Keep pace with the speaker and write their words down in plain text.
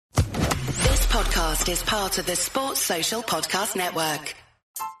podcast is part of the Sports Social Podcast Network.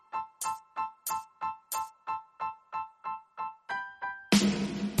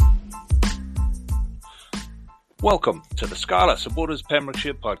 Welcome to the Scarlet Supporters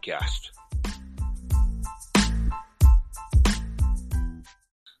Pembrokeshire podcast.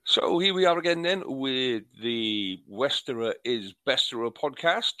 So here we are again then with the Westerer is Besterer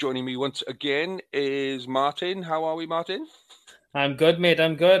podcast. Joining me once again is Martin. How are we, Martin? I'm good, mate.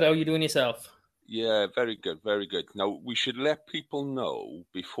 I'm good. How are you doing yourself? Yeah, very good, very good. Now, we should let people know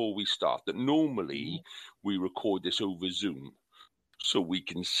before we start that normally we record this over Zoom so we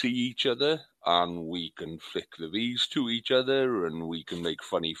can see each other and we can flick the V's to each other and we can make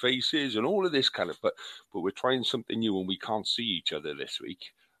funny faces and all of this kind of, but we're trying something new and we can't see each other this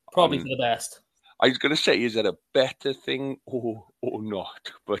week. Probably for the best. I was going to say, is that a better thing or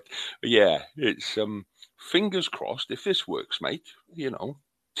not? But yeah, it's fingers crossed if this works, mate. You know,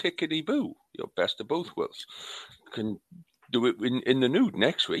 tickety-boo. You're best of both worlds. Can do it in the nude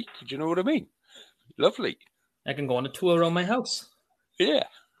next week. Do you know what I mean? Lovely. I can go on a tour around my house. Yeah.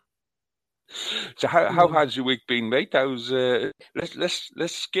 So how has your week been, mate? How's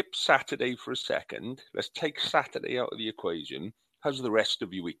let's skip Saturday for a second. Let's take Saturday out of the equation. How's the rest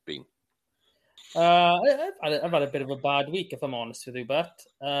of your week been? I've had a bit of a bad week, if I'm honest with you, but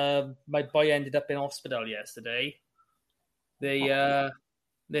my boy ended up in hospital yesterday.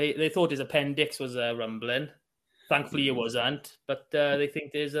 They thought his appendix was rumbling. Thankfully, it wasn't, but they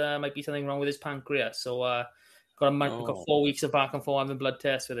think there's might be something wrong with his pancreas. So got 4 weeks of back and forth having blood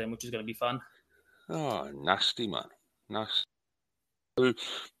tests with him, which is going to be fun. Oh, nasty, man. Nasty.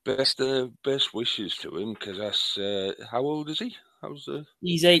 Best wishes to him, because that's... how old is he?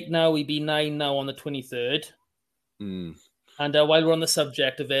 He's 8 now. He'll be 9 now on the 23rd. Mm. And while we're on the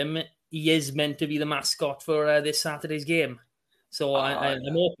subject of him, he is meant to be the mascot for this Saturday's game. So I'm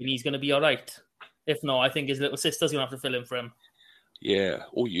hoping he's going to be all right. If not, I think his little sister's going to have to fill in for him. Yeah,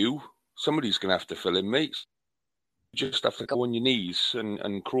 or you. Somebody's going to have to fill in, mate. You just have to go on your knees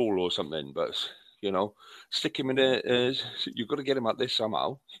and crawl or something. But, you know, stick him in a... you've got to get him at this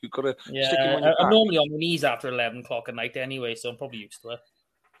somehow. You've got to stick him on your back. I'm normally on my knees after 11 o'clock at night anyway, so I'm probably used to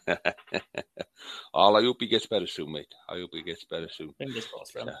it. I hope he gets better soon, mate. I hope he gets better soon. Fingers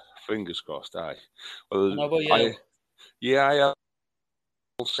crossed for him. Fingers crossed, aye. Well, how about you? I have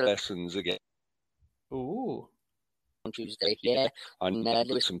lessons again. Ooh. On Tuesday, yeah. And there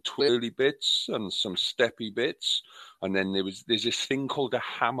was some twirly bits and some steppy bits. And then there's this thing called a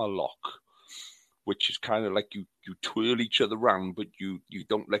hammer lock, which is kind of like you twirl each other around, but you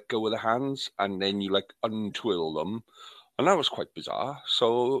don't let go of the hands, and then you like untwirl them. And that was quite bizarre.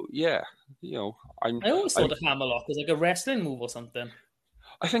 So, yeah, you know. I always thought a hammer lock was like a wrestling move or something.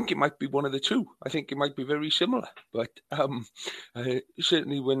 I think it might be one of the two. I think it might be very similar. But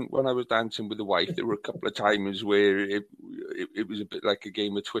certainly when I was dancing with the wife, there were a couple of times where it was a bit like a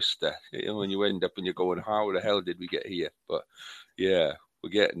game of Twister. You know, when you end up and you're going, how the hell did we get here? But, yeah, we're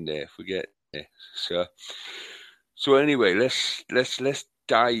getting there. So anyway, let's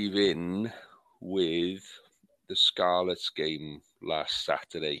dive in with the Scarlets game last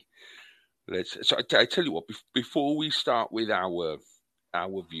Saturday. So I tell you what, before we start with our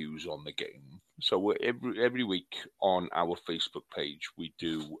views on the game. So every week on our Facebook page, we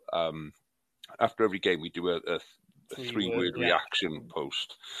do after every game we do a 3-word reaction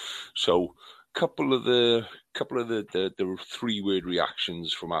post. So couple of the 3-word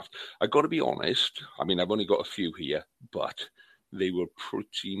reactions from after. I got to be honest. I mean, I've only got a few here, but they were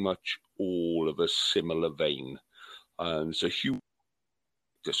pretty much all of a similar vein. So Hugh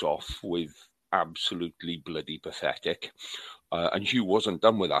kicked us off with absolutely bloody pathetic. And Hugh wasn't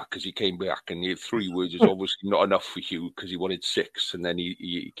done with that because he came back and 3 words is obviously not enough for Hugh because he wanted 6. And then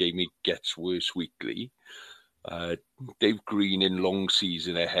he gave me Gets Worse Weekly. Dave Green in long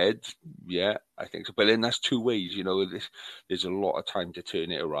season ahead. Yeah, I think so. But then that's 2 ways, you know, there's a lot of time to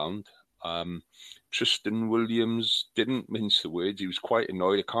turn it around. Tristan Williams didn't mince the words. He was quite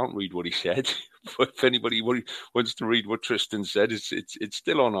annoyed. I can't read what he said. But if anybody wants to read what Tristan said, it's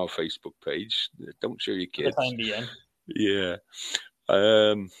still on our Facebook page. Don't show your kids. For the time being. Yeah.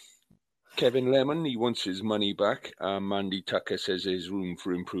 Kevin Lemon, he wants his money back. Mandy Tucker says there's room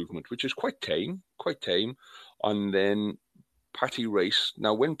for improvement, which is quite tame. And then Patty Race.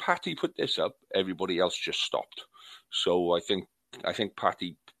 Now, when Patty put this up, everybody else just stopped. So I think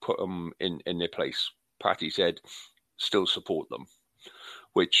Patty put them in their place. Patty said, still support them,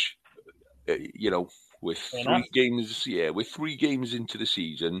 which, you know, with 3 games, with 3 games into the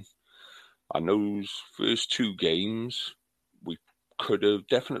season, and those first 2 games, we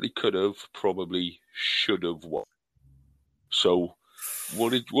probably should have won. So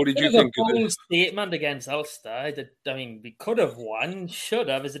What did Bit you of a think of bold it? statement against Ulster. I mean, we could have won, should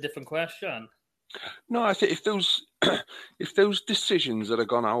have is a different question. No, I think if those if those decisions that have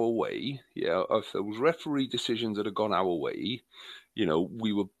gone our way, if those referee decisions that have gone our way,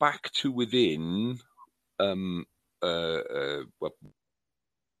 we were back to within well,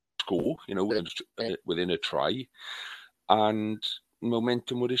 score, within a try, and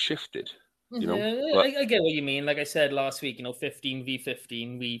momentum would have shifted. But I get what you mean. Like I said last week,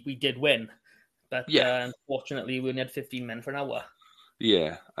 15v15, we did win, but yeah, unfortunately, we only had 15 men for an hour.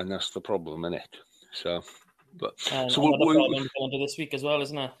 yeah, and that's the problem, isn't it? So, but so Another problem going into this week as well,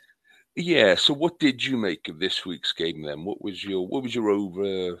 isn't it? yeah. So, what did you make of this week's game then? What was your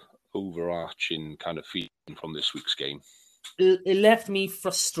overarching kind of feeling from this week's game? It left me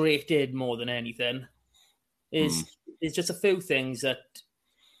frustrated more than anything. There's just a few things that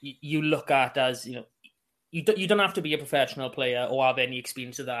you look at as you don't have to be a professional player or have any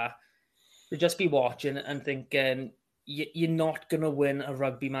experience of that. You just be watching and thinking you're not going to win a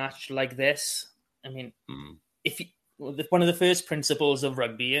rugby match like this. I mean, one of the first principles of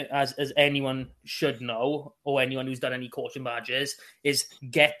rugby, as anyone should know, or anyone who's done any coaching badges, is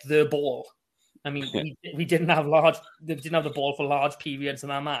get the ball. I mean, we didn't have the ball for large periods in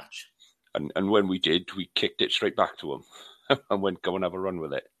that match. And when we did, we kicked it straight back to them and went go and have a run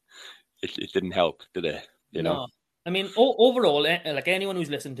with it. It didn't help, did it? No. I mean, overall, like anyone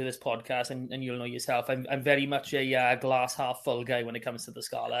who's listened to this podcast, and you'll know yourself, I'm very much a glass half full guy when it comes to the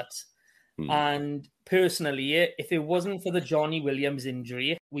Scarlets. And personally, if it wasn't for the Johnny Williams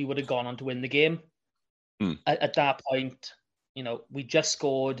injury, we would have gone on to win the game. At that point, we just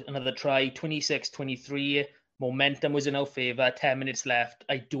scored another try, 26-23. Momentum was in our favour. 10 minutes left.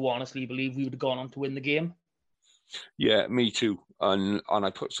 I do honestly believe we would have gone on to win the game. Yeah, me too. And I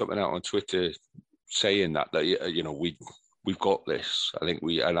put something out on Twitter saying that we've got this. I think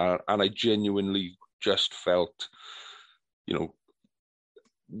I genuinely just felt,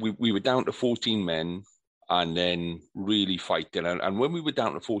 we were down to 14 men and then really fighting. And when we were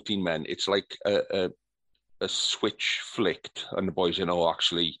down to 14 men, it's like a switch flicked, and the boys,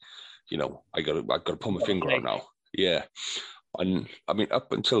 actually, I got to pull my finger out now. Yeah, and I mean,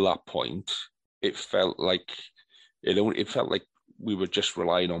 up until that point, it felt like we were just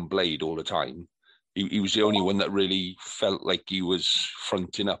relying on Blade all the time. He was the only one that really felt like he was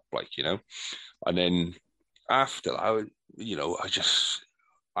fronting up, And then after that,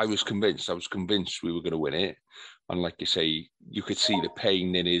 I was convinced. I was convinced we were going to win it, and like you say, you could see the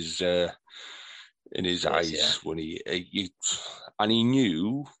pain in his eyes when he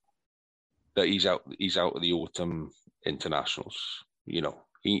knew that he's out of the autumn internationals.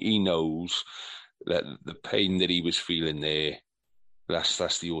 He knows that the pain that he was feeling there,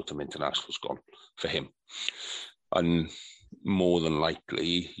 that's the autumn internationals gone for him, and more than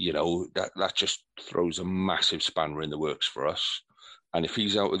likely, that just throws a massive spanner in the works for us. And if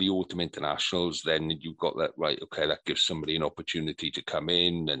he's out of the autumn internationals, then you've got that, right, okay, that gives somebody an opportunity to come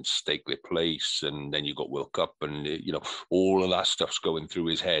in and stake their place. And then you've got World Cup and, all of that stuff's going through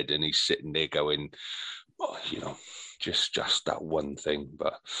his head. And he's sitting there going, just that one thing.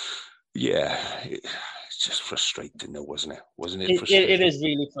 But yeah, it's just frustrating though, wasn't it? Wasn't it frustrating? It is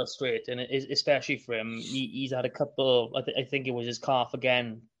really frustrating, especially for him. He's had a couple, I think it was his calf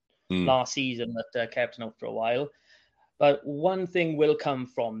again last season that kept him out for a while. But one thing will come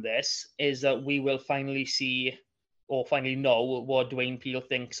from this is that we will finally see or finally know what Dwayne Peel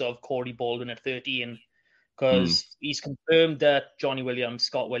thinks of Corey Baldwin at 13, because he's confirmed that Johnny Williams,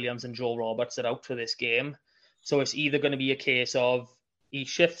 Scott Williams and Joe Roberts are out for this game. So it's either going to be a case of he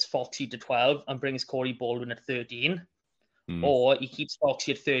shifts Foxy to 12 and brings Corey Baldwin at 13, or he keeps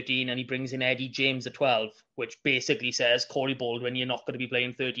Foxy at 13 and he brings in Eddie James at 12, which basically says, Corey Baldwin, you're not going to be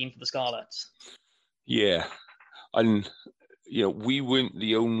playing 13 for the Scarlets. Yeah. And, we weren't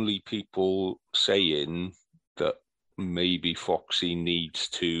the only people saying that maybe Foxy needs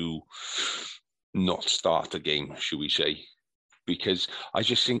to not start a game, should we say? Because I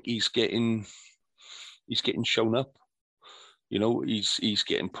just think he's getting shown up. He's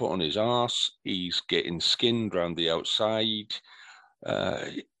getting put on his arse. He's getting skinned around the outside.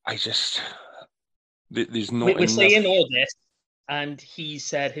 There's not We're saying all this, and he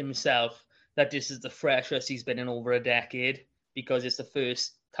said himself that this is the freshest he's been in over a decade, because it's the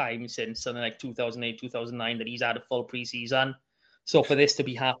first time since something like 2008, 2009 that he's had a full preseason. So for this to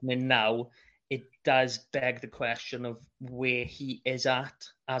be happening now, it does beg the question of where he is at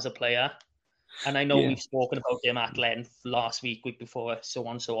as a player. And I know we've spoken about him at length last week before, so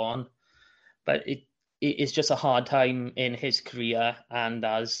on. But it is just a hard time in his career, and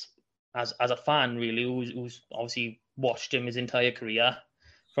as a fan, really, who's obviously watched him his entire career,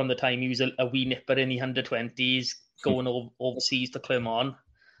 from the time he was a wee nipper in the under-20s, going overseas to Clermont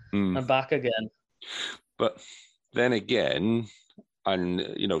and back again. But then again, and,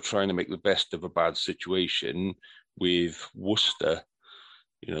 trying to make the best of a bad situation with Worcester,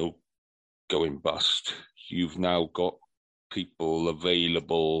 going bust, you've now got people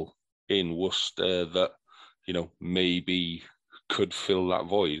available in Worcester that, maybe could fill that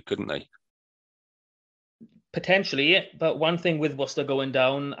void, couldn't they? Potentially, but one thing with Worcester going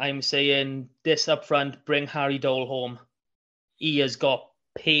down, I'm saying this up front, bring Harry Dole home. He has got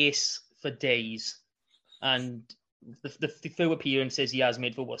pace for days. And the few appearances he has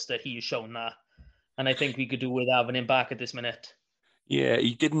made for Worcester, he has shown that. And I think we could do with having him back at this minute. Yeah,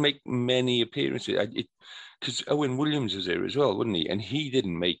 he didn't make many appearances. Because Owen Williams was there as well, wasn't he? And he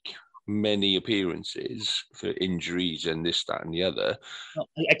didn't make many appearances for injuries and this, that, and the other.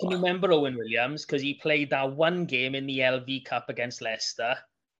 I can remember Owen Williams because he played that one game in the LV Cup against Leicester,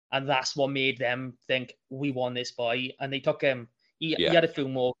 and that's what made them think we won this boy. And they took him. He had a few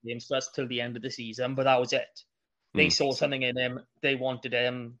more games for us till the end of the season, but that was it. They saw something in him. They wanted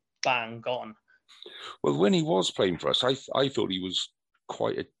him. Bang, gone. Well, when he was playing for us, I thought he was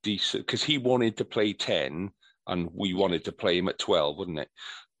quite a decent, because he wanted to play 10 and we wanted to play him at 12, wouldn't it?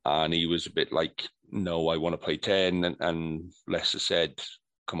 And he was a bit like, no, I want to play 10. And Leicester said,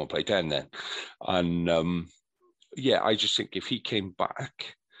 come on, play 10 then. And I just think if he came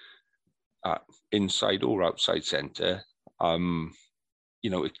back at inside or outside centre,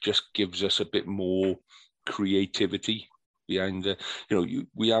 it just gives us a bit more creativity behind the,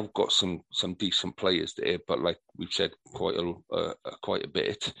 we have got some decent players there, but like we've said quite a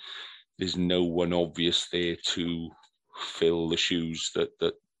bit, there's no one obvious there to fill the shoes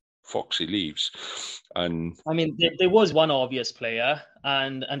that Foxy leaves. And I mean, there was one obvious player,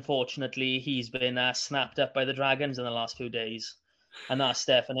 and unfortunately he's been snapped up by the Dragons in the last few days, and that's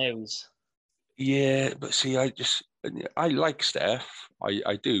Stefan Hughes. Yeah, but see, I like Steph.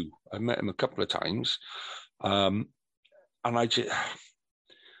 I do. I met him a couple of times. And I just,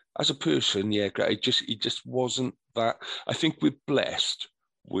 as a person, it just wasn't that. I think we're blessed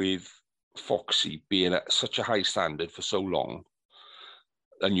with Foxy being at such a high standard for so long.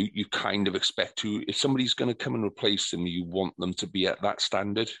 And you kind of expect to, if somebody's going to come and replace them, you want them to be at that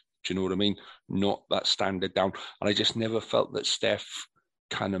standard. Do you know what I mean? Not that standard down. And I just never felt that Steph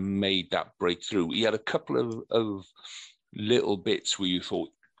kind of made that breakthrough. He had a couple of little bits where you thought,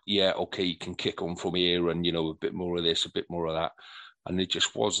 yeah, okay, you can kick on from here and, a bit more of this, a bit more of that. And it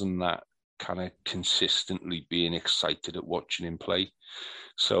just wasn't that kind of consistently being excited at watching him play.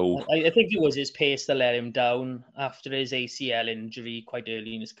 So I think it was his pace that let him down after his ACL injury quite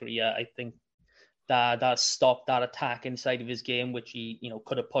early in his career. I think that stopped that attack inside of his game, which he,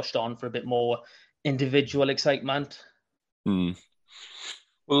 could have pushed on for a bit more individual excitement.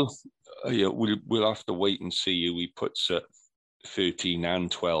 Well, we'll have to wait and see who he puts at 13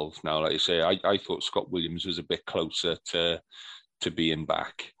 and 12 now. Like I say, I thought Scott Williams was a bit closer to being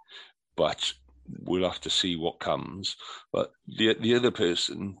back, but we'll have to see what comes. But the other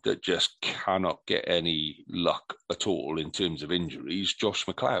person that just cannot get any luck at all in terms of injuries, Josh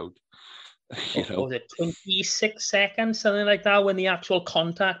McLeod. Was it 26 seconds, something like that, when the actual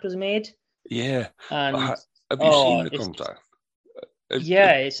contact was made? Yeah. And have you seen the contact?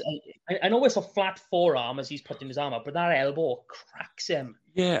 I know it's a flat forearm as he's putting his arm up, but that elbow cracks him.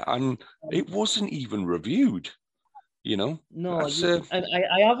 Yeah, and it wasn't even reviewed. No,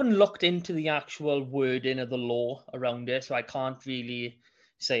 I haven't looked into the actual wording of the law around it, so I can't really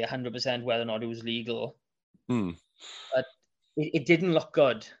say 100% whether or not it was legal. But it didn't look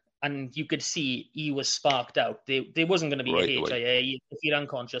good, and you could see he was sparked out. There wasn't going to be a HIA. If you're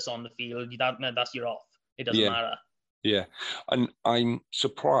unconscious on the field, that's you're off. It doesn't matter. Yeah, and I'm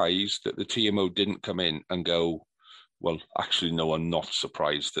surprised that the TMO didn't come in and go, well, actually, no, I'm not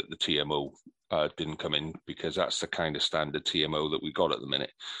surprised that the TMO didn't come in, because that's the kind of standard TMO that we got at the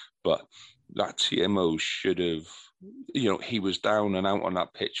minute. But that TMO should have, he was down and out on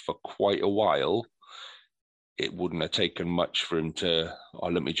that pitch for quite a while. It wouldn't have taken much for him to,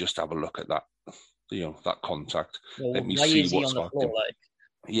 let me just have a look at that, that contact. Well, let me see what's on the floor like.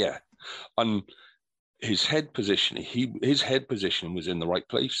 Yeah, and his head position, his head position was in the right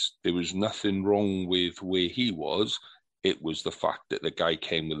place. There was nothing wrong with where he was. It was the fact that the guy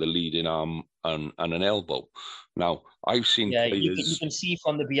came with a leading arm and an elbow. Now, I've seen players... You can see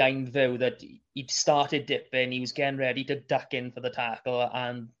from the behind view that he'd started dipping, he was getting ready to duck in for the tackle,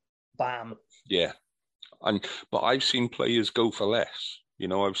 and bam. Yeah, but I've seen players go for less.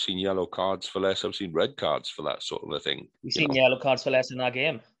 I've seen yellow cards for less. I've seen red cards for that sort of a thing. We've seen yellow cards for less in that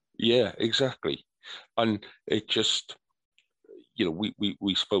game. Yeah, exactly. And it just,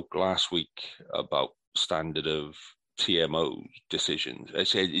 we spoke last week about standard of TMO decisions. I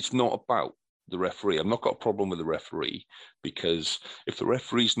said it's not about the referee. I've not got a problem with the referee, because if the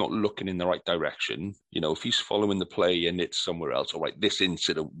referee's not looking in the right direction, if he's following the play and it's somewhere else, all right, this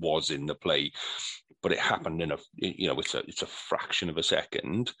incident was in the play, but it happened in it's a fraction of a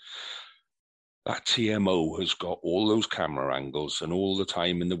second. That TMO has got all those camera angles and all the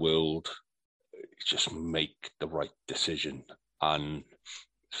time in the world. Just make the right decision. And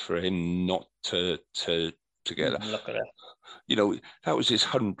for him not to get that, look at it. That was his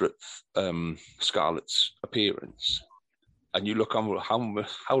 100th Scarlet's appearance, and you look on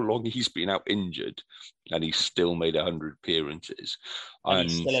how long he's been out injured, and he's still made 100 appearances. And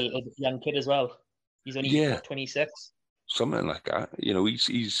he's still a little young kid as well. He's only 26, something like that.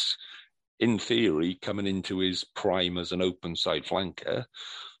 He's in theory coming into his prime as an open side flanker,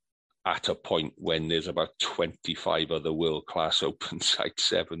 at a point when there's about 25 other world-class open side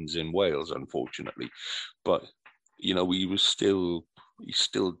sevens in Wales, unfortunately. But, he still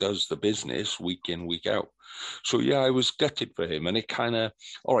does the business week in, week out. So, I was gutted for him. And it kind of,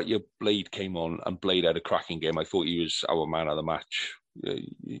 all right, your Blade came on, and Blade had a cracking game. I thought he was our man of the match.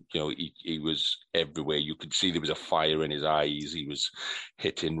 He was everywhere. You could see there was a fire in his eyes. He was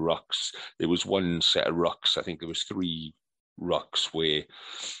hitting rucks. There was one set of rucks, I think there was 3 rucks, where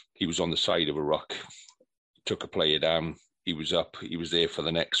he was on the side of a ruck, took a player down, he was up, he was there for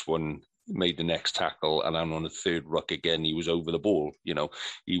the next one, made the next tackle, and then on the third ruck again, he was over the ball.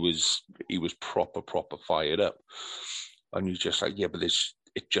 He was proper fired up. And you're just like, but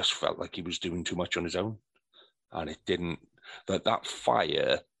it just felt like he was doing too much on his own. And it didn't, that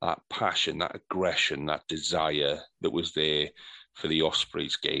fire, that passion, that aggression, that desire that was there for the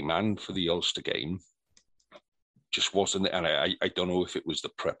Ospreys game and for the Ulster game, just wasn't. And I don't know if it was the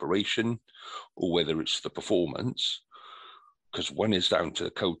preparation or whether it's the performance, because one is down to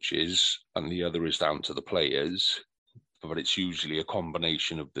the coaches and the other is down to the players, but it's usually a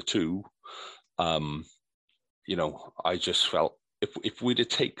combination of the two. I just felt if we'd have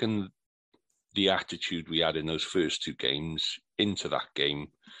taken the attitude we had in those first 2 games into that game,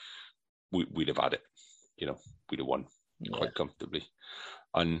 we'd have had it. We'd have won quite comfortably.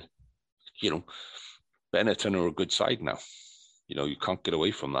 And, Benetton are a good side now. You can't get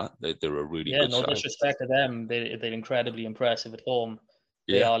away from that. They're a really good side. No disrespect to them. They're incredibly impressive at home.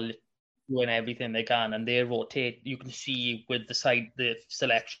 They are doing everything they can, and they rotate. You can see with the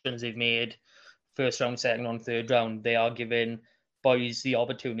selections they've made, first round, second round, third round, they are giving boys the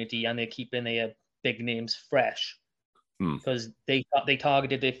opportunity, and they're keeping their big names fresh. Because they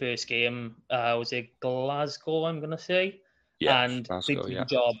targeted their first game, was it Glasgow, I'm going to say? Yeah, and Glasgow, they did the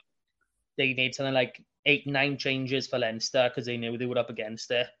job. They made something like 8-9 changes for Leinster because they knew they were up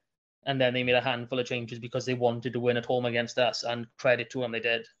against it. And then they made a handful of changes because they wanted to win at home against us, and credit to them, they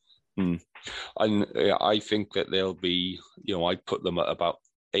did. And I think that they'll be, I'd put them at about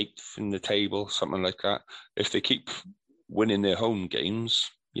 8th in the table, something like that. If they keep winning their home games,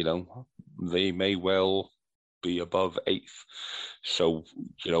 they may well be above 8th. So,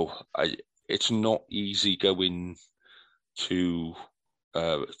 it's not easy going to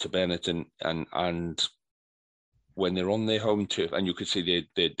Benetton and when they're on their home turf, and you can see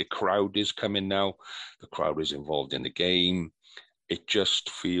the crowd is coming now, the crowd is involved in the game. It just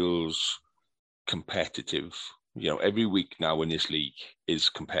feels competitive. Every week now in this league is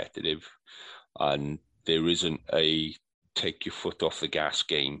competitive, and there isn't a take your foot off the gas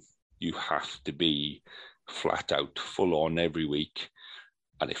game. You have to be flat out, full on every week.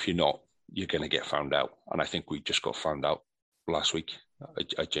 And if you're not, you're going to get found out. And I think we just got found out last week.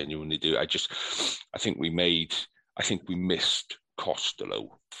 I genuinely do. I think we missed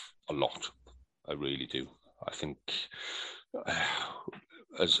Costello a lot. I really do. I think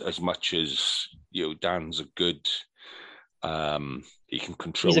as much as Dan's a good, he can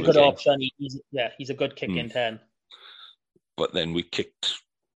control. He's a good option. He's a good kick in 10. But then we kicked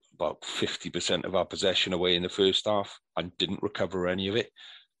about 50% of our possession away in the first half and didn't recover any of it.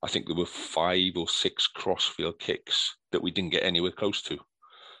 I think there were 5 or 6 crossfield kicks that we didn't get anywhere close to,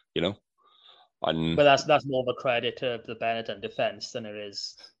 And but that's more of a credit to the Benetton defence than it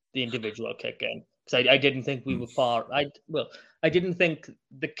is the individual kicking. Because I didn't think we were far. I didn't think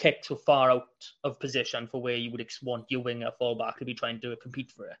the kicks were far out of position for where you would want your winger fullback to be trying to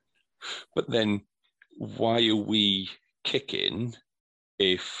compete for it. But then, why are we kicking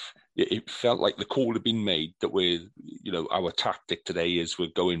if it felt like the call had been made that our tactic today is we're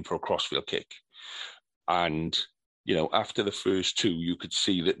going for a crossfield kick, and after the first 2, you could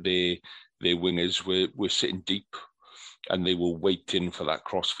see that their wingers were sitting deep, and they were waiting for that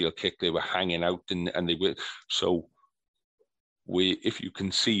crossfield kick. They were hanging out, and they were so. If you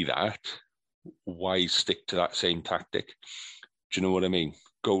can see that, why stick to that same tactic? Do you know what I mean?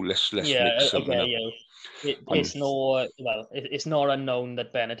 Let's mix something up. Yeah. It's not unknown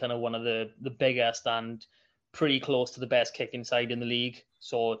that Benetton are one of the biggest and pretty close to the best kicking side in the league.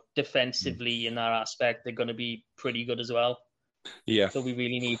 So defensively, in that aspect, they're going to be pretty good as well. Yeah. So we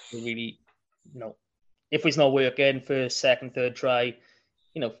really need to if it's not working, first, second, third try,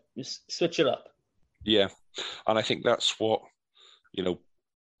 just switch it up. Yeah, and I think that's what,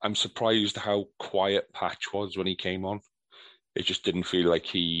 I'm surprised how quiet Patch was when he came on. It just didn't feel like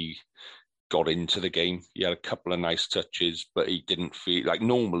he got into the game. He had a couple of nice touches, but he didn't feel like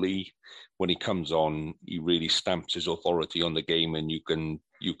normally when he comes on, he really stamps his authority on the game, and you can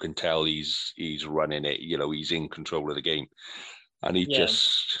tell he's running it. He's in control of the game, and he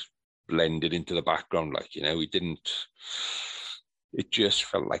just blended into the background. He didn't. It just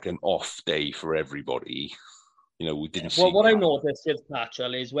felt like an off day for everybody. We didn't see. Well, what I noticed with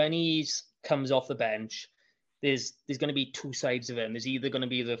Patchell is when he comes off the bench, there's going to be two sides of him. There's either going to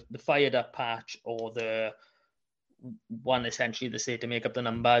be the fired up Patch or the one essentially to say to make up the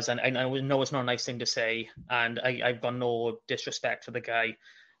numbers. And I know it's not a nice thing to say, and I've got no disrespect for the guy,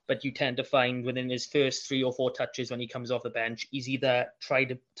 but you tend to find within his first 3 or 4 touches when he comes off the bench, he's either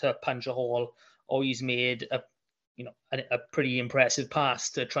tried to punch a hole or he's made a pretty impressive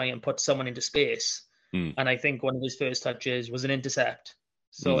pass to try and put someone into space. And I think one of his first touches was an intercept.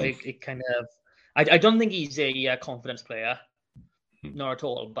 So it kind of, I don't think he's a confidence player, not at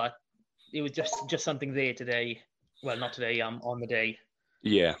all. But it was just something there today. Well, not today. On the day.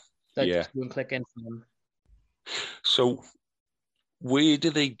 Yeah. That just wouldn't click in for him. So, where do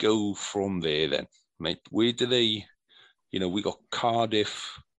they go from there then, mate? Where do they? We got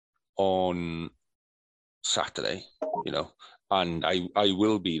Cardiff on Saturday. And I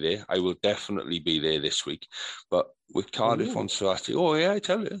will be there. I will definitely be there this week. But with Cardiff on Saturday, I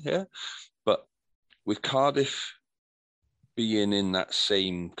tell you, yeah. But with Cardiff being in that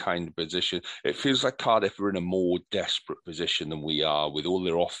same kind of position, it feels like Cardiff are in a more desperate position than we are with all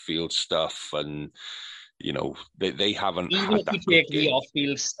their off-field stuff, and they haven't. Even if you take the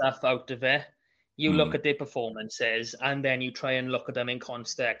off-field stuff out of it, you look at their performances, and then you try and look at them in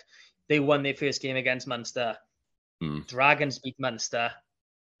context. They won their first game against Munster. Dragons beat Munster,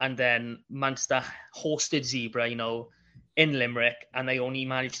 and then Munster hosted Zebra, in Limerick, and they only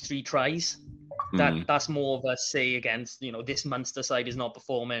managed 3 tries. That's more of a say against, this Munster side is not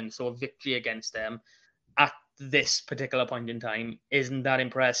performing, so a victory against them at this particular point in time isn't that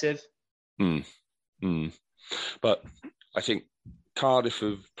impressive. But I think Cardiff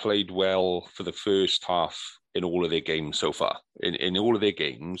have played well for the first half in all of their games so far. In all of their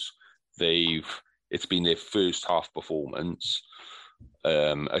games, it's been their first half performance.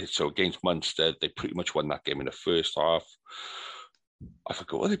 So against Munster, they pretty much won that game in the first half. I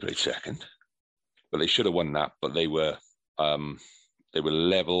forgot what they played second, but they should have won that. But they were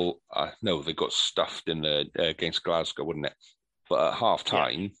level. No, they got stuffed in against Glasgow, wouldn't it? But at half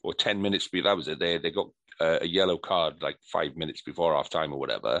time or 10 minutes, that was it. They got a yellow card like 5 minutes before half time or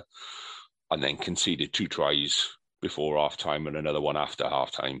whatever, and then conceded 2 tries before half time and another one after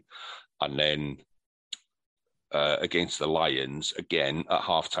half time, and then. Against the Lions, again, at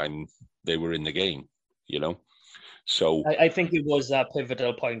halftime, they were in the game, So I think it was a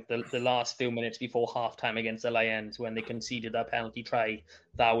pivotal point, the last few minutes before halftime against the Lions, when they conceded that penalty try.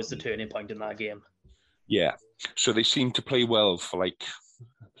 That was the turning point in that game. Yeah. So they seem to play well for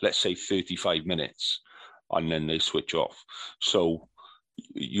let's say 35 minutes, and then they switch off. So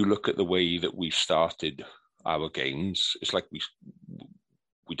you look at the way that we've started our games, it's like we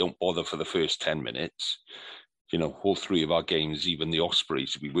don't bother for the first 10 minutes. All 3 of our games, even the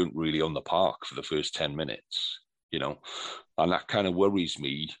Ospreys, we weren't really on the park for the first 10 minutes, and that kind of worries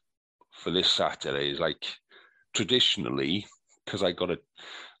me for this Saturday. Is traditionally, because I'm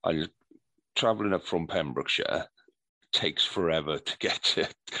traveling up from Pembrokeshire, takes forever to get to,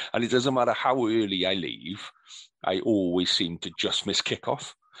 and it doesn't matter how early I leave, I always seem to just miss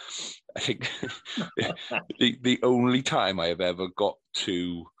kickoff. I think the only time I have ever got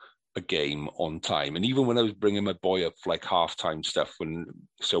to a game on time, and even when I was bringing my boy up for halftime stuff,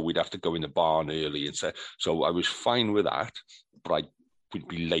 so we'd have to go in the barn early and so I was fine with that, but we'd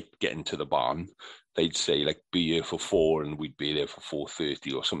be late getting to the barn. They'd say be here for 4, and we'd be there for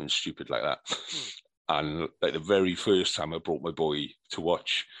 4:30 or something stupid like that. And the very first time I brought my boy to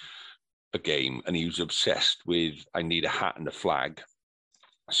watch a game, and he was obsessed with I need a hat and a flag,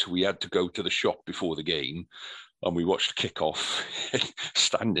 so we had to go to the shop before the game. And we watched the kickoff,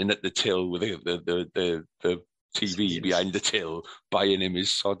 standing at the till with the TV behind the till, buying him his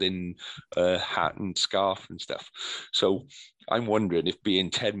sodding hat and scarf and stuff. So I'm wondering if being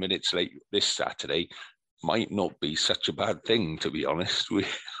 10 minutes late this Saturday might not be such a bad thing, to be honest. We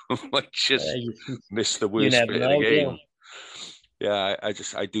might just miss the worst bit of the game. Yeah,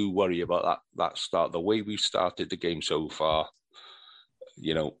 I do worry about that start. The way we've started the game so far,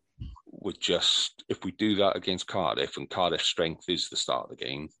 if we do that against Cardiff, and Cardiff's strength is the start of the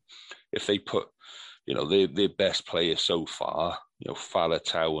game, if they put, their best players so far,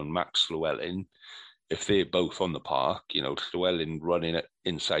 Faletau and Max Llewellyn, if they're both on the park, Llewellyn running it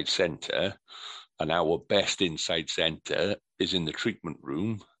inside centre, and our best inside centre is in the treatment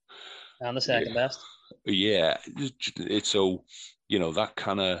room. And the second best. Yeah, it's so,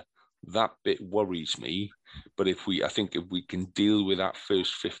 that bit worries me. But I think if we can deal with that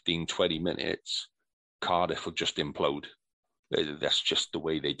first 15, 20 minutes, Cardiff will just implode. That's just the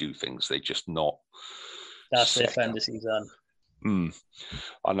way they do things. They just not. That's their fantasy season.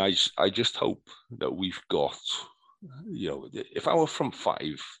 And I just hope that we've got, if our front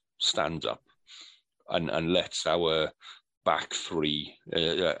five stands up and lets our back three,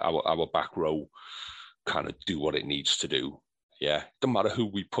 our back row kind of do what it needs to do. Yeah, don't matter who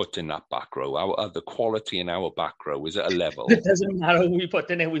we put in that back row. The quality in our back row is at a level. It doesn't matter who we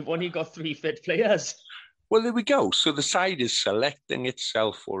put in it. We've only got 3 fit players. Well, there we go. So the side is selecting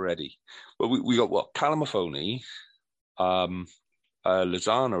itself already. Well, we got what? Calamafoni.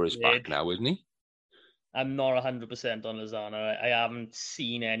 Lozana is back now, isn't he? I'm not 100% on Lozana. I haven't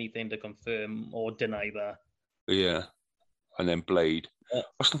seen anything to confirm or deny that. Yeah. And then Blade.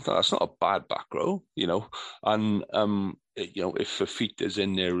 That's not a bad back row, And, if Fafita's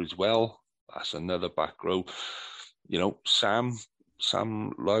in there as well, that's another back row. Sam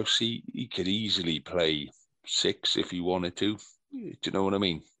Lousy, he could easily play 6 if he wanted to. Do you know what I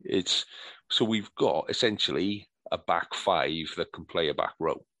mean? So we've got essentially a back 5 that can play a back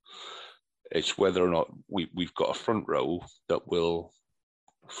row. It's whether or not we've got a front row that will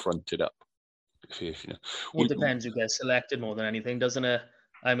front it up. It depends who gets selected more than anything, doesn't it?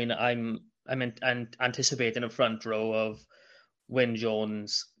 I mean, I'm anticipating a front row of Wyn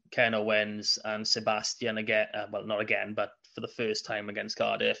Jones, Ken Owens, and Sebastian again. Well, not again, but for the first time against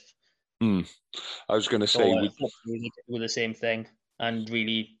Cardiff. I was going to say we need to do the same thing and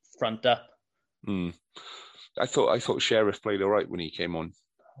really front up. I thought Sheriff played all right when he came on.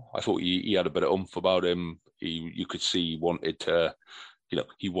 I thought he had a bit of oomph about him. You could see he wanted to.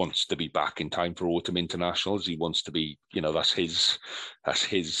 He wants to be back in time for autumn internationals. He wants to be, that's his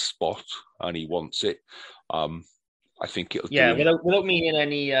spot, and he wants it. I think it'll. Yeah, without meaning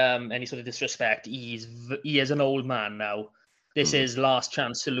any sort of disrespect, he is an old man now. This is last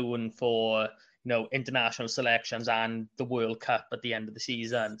chance saloon for international selections and the World Cup at the end of the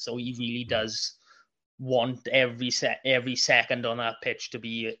season. So he really does want every second on that pitch to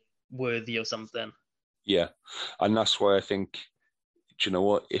be worthy of something. Yeah, and that's why I think. Do you know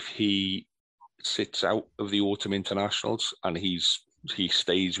what? If he sits out of the autumn internationals and he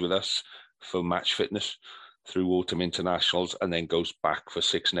stays with us for match fitness through autumn internationals and then goes back for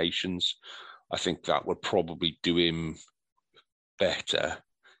Six Nations, I think that would probably do him better.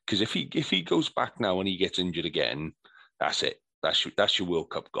 Because if he goes back now and he gets injured again, that's it. That's your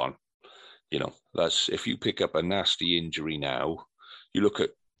World Cup gone. That's if you pick up a nasty injury now. You look at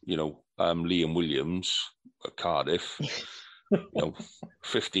Liam Williams at Cardiff.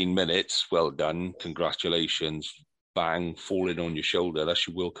 15 minutes, well done, congratulations, bang, falling on your shoulder, that's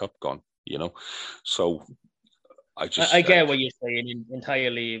your World Cup gone, So I get what you're saying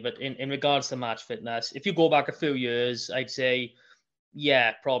entirely, but in regards to match fitness, if you go back a few years, I'd say,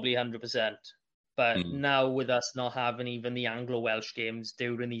 yeah, probably 100%. But now with us not having even the Anglo-Welsh games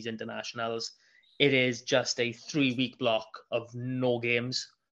during these internationals, it is just a 3-week block of no games.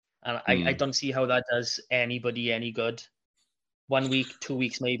 And I don't see how that does anybody any good. 1 week, 2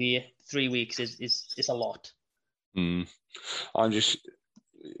 weeks, maybe 3 weeks is a lot. I'm just,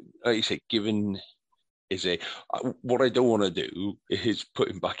 like you say, what I don't want to do is put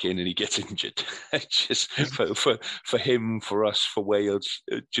him back in and he gets injured. Just for him, for us, for Wales.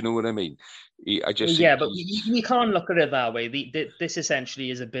 Do you know what I mean? But we can't look at it that way. This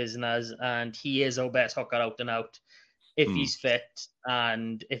essentially is a business, and he is our best hooker out and out. If he's fit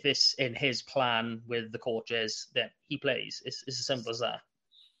and if it's in his plan with the coaches, then he plays. It's as simple as that.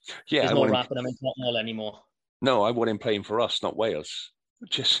 Yeah, there's no wrapping him in Tottenham anymore. No, I want him playing for us, not Wales.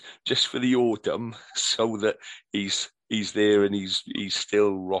 Just for the autumn, so that he's there and he's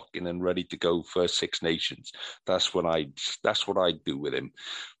still rocking and ready to go for Six Nations. That's what I do with him.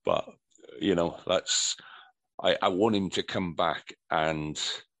 But I want him to come back and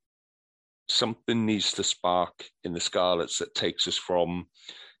something needs to spark in the Scarlets that takes us from,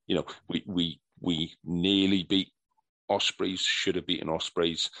 we nearly beat Ospreys, should have beaten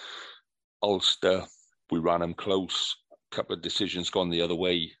Ospreys. Ulster, we ran them close. A couple of decisions gone the other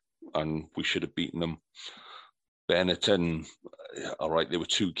way, and we should have beaten them. Benetton, all right, there were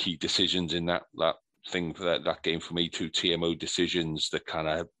two key decisions in that thing for that game for me, two TMO decisions that kind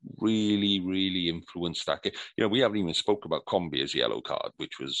of really, really influenced that game. We haven't even spoke about Combia's yellow card,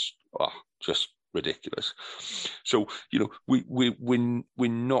 which was just ridiculous. So, we're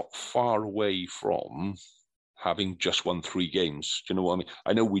not far away from having just won 3 games. Do you know what I mean?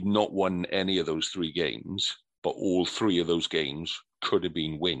 I know we'd not won any of those 3 games, but all 3 of those games could have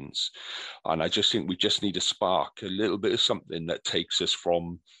been wins. And I just think we just need a spark, a little bit of something that takes us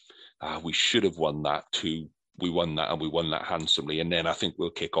from we should have won that to we won that, and we won that handsomely. And then I think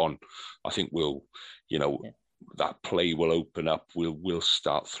we'll kick on. I think we'll, that play will open up. We'll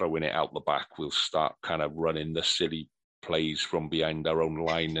start throwing it out the back. We'll start kind of running the silly plays from behind our own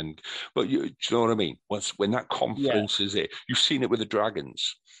line. But do you know what I mean? When that confidence is there, you've seen it with the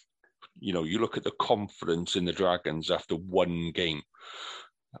Dragons. You look at the confidence in the Dragons after one game,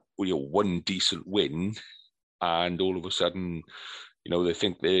 one decent win, and all of a sudden, they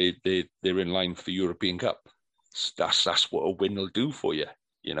think they're in line for the European Cup. That's what a win will do for you,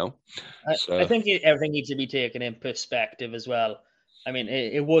 I think everything needs to be taken in perspective as well. I mean,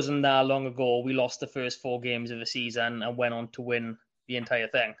 it wasn't that long ago we lost the first 4 games of the season and went on to win the entire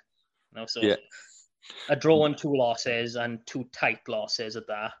thing. So a draw and 2 losses, and 2 tight losses at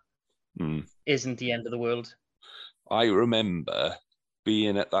that, isn't the end of the world. I remember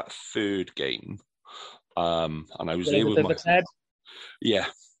being at that 3rd game, and I was there with my... Yeah.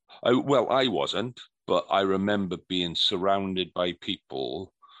 I wasn't, but I remember being surrounded by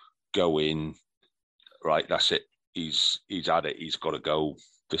people going, right, that's it. He's at it. He's got to go.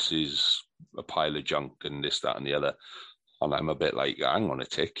 This is a pile of junk and this, that, and the other. And I'm a bit like, hang on a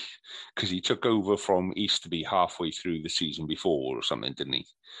tick, because he took over from Easterby halfway through the season before or something, didn't he?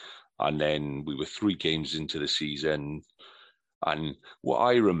 And then we were 3 games into the season. And what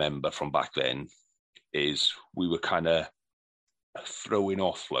I remember from back then is we were kind of throwing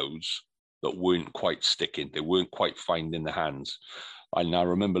offloads that weren't quite sticking. They weren't quite finding the hands. And I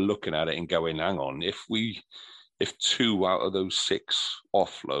remember looking at it and going, hang on, if 2 out of those 6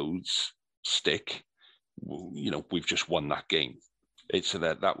 offloads stick, we've just won that game. It's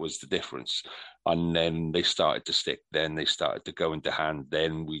that was the difference. And then they started to stick. Then they started to go into hand.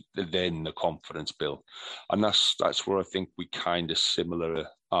 Then the confidence built. And that's where I think we kind of similar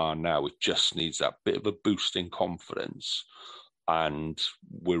are now. It just needs that bit of a boost in confidence, and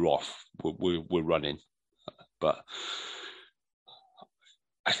we're off. We're running. But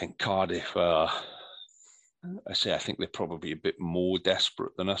I think Cardiff, I think they're probably a bit more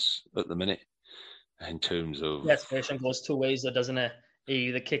desperate than us at the minute in terms of... Desperation goes 2 ways, doesn't it? It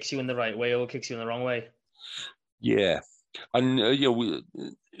either kicks you in the right way or kicks you in the wrong way. Yeah. And, we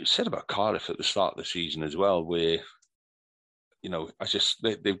said about Cardiff at the start of the season as well, where,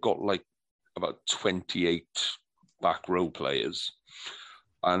 they've got like about 28 back row players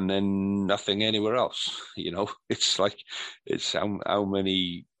and then nothing anywhere else. It's how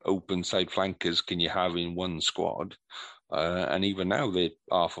many open side flankers can you have in one squad? And even now,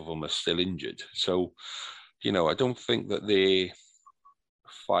 half of them are still injured. So, I don't think that they're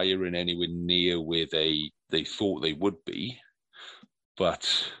firing anywhere near where they thought they would be.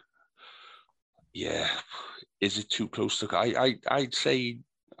 But yeah, is it too close to? I'd say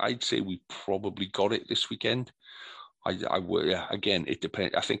we probably got it this weekend. Again, it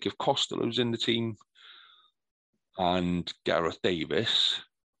depends. I think if Costello's in the team and Gareth Davis,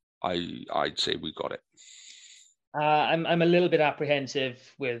 I'd say we got it. I'm a little bit apprehensive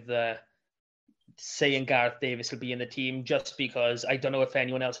with saying Gareth Davis will be in the team, just because I don't know if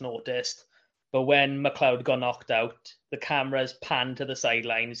anyone else noticed, but when McLeod got knocked out, the cameras panned to the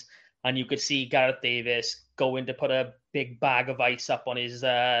sidelines and you could see Gareth Davis going to put a big bag of ice up on his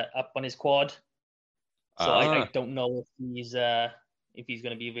quad. So I don't know if he's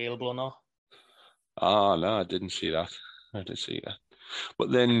going to be available or not. No, I didn't see that. But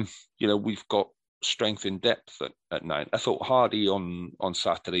then, we've got strength in depth at 9. I thought Hardy on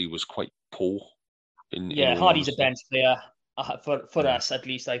Saturday was quite poor. Hardy's a bench player for us, at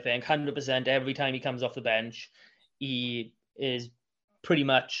least. I think 100% every time he comes off the bench, he is pretty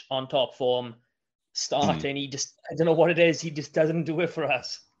much on top form. Starting, I don't know what it is. He just doesn't do it for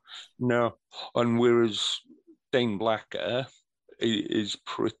us. No, and whereas Dane Blacker is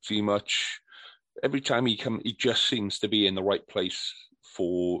pretty much every time he just seems to be in the right place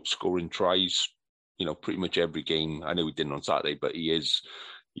for scoring tries. Pretty much every game. I know he didn't on Saturday, but he is,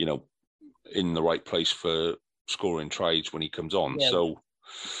 in the right place for scoring tries when he comes on. Yeah. So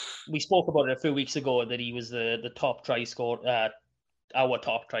we spoke about it a few weeks ago that he was the top try scorer, our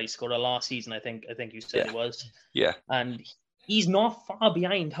top try scorer last season. I think you said it was. Yeah. And he's not far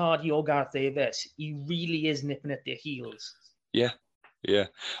behind Hardy or Gareth Davis. He really is nipping at their heels. Yeah. Yeah.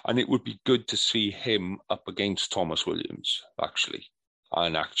 And it would be good to see him up against Thomas Williams, actually.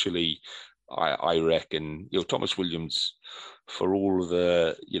 And actually, I reckon, Thomas Williams, for all of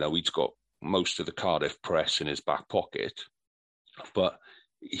the, he's got most of the Cardiff press in his back pocket, but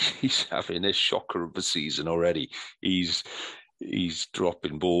he's having a shocker of a season already. He's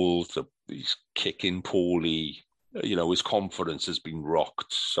dropping balls, he's kicking poorly. His confidence has been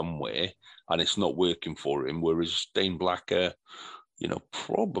rocked somewhere, and it's not working for him. Whereas Dane Blacker,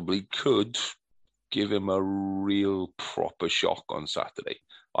 probably could give him a real proper shock on Saturday.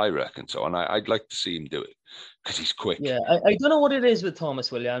 I reckon so, and I'd like to see him do it because he's quick. Yeah, I don't know what it is with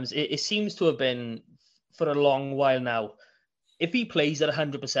Thomas Williams. It seems to have been for a long while now. If he plays at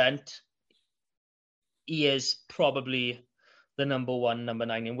 100%, he is probably the number 1, number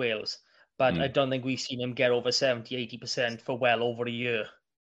 9 in Wales. But I don't think we've seen him get over 70, 80% for well over a year.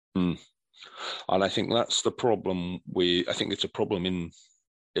 And I think that's the problem I think it's a problem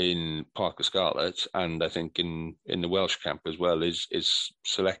in Parker Scarlet, and I think in the Welsh camp as well, is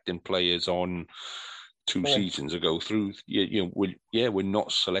selecting players on 2 seasons ago through. We're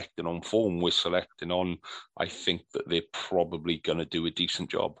not selecting on form. We're selecting on, I think that they're probably going to do a decent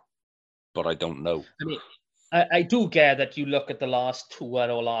job, but I don't know. I mean, I do get that you look at the last tour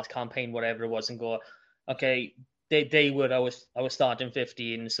or last campaign, whatever it was, and go, okay, they were our starting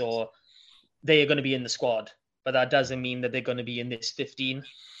 15, so they are going to be in the squad. But that doesn't mean that they're going to be in this 15.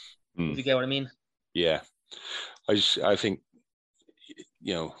 If you get what I mean? Yeah. I think,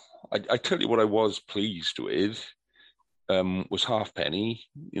 I tell you what I was pleased with was Halfpenny,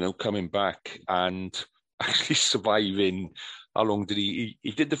 coming back and actually surviving. How long did he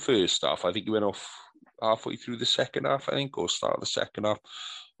did the first half? I think he went off halfway through the second half, or start of the second half.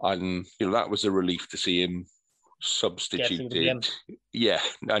 And, that was a relief to see him substituted. Yeah.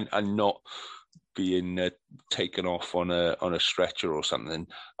 And not being taken off on a stretcher or something.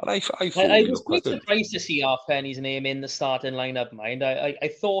 And I thought I was quite surprised to see Halfpenny's name in the starting lineup. Mind,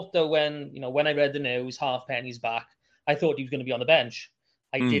 I thought that when I read the news, Halfpenny's back, I thought he was going to be on the bench.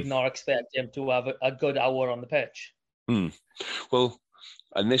 I did not expect him to have a good hour on the pitch. Well,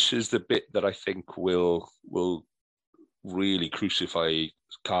 and this is the bit that I think will really crucify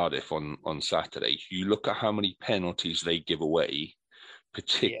Cardiff on Saturday. You look at how many penalties they give away,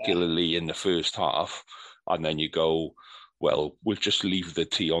 particularly in the first half, and then you go, well, we'll just leave the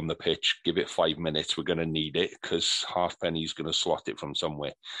tee on the pitch, give it 5 minutes, we're going to need it because Halfpenny's going to slot it from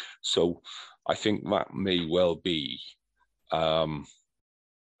somewhere. So I think that may well be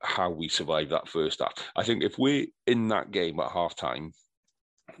how we survive that first half. I think if we're in that game at half-time,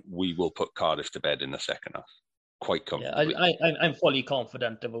 we will put Cardiff to bed in the second half. Quite comfortably. Yeah, I'm fully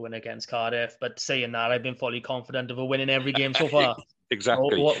confident of a win against Cardiff, but saying that, I've been fully confident of a win in every game so far.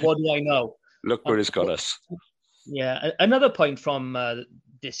 Exactly. What do I know? Look where it's got us. Yeah, another point from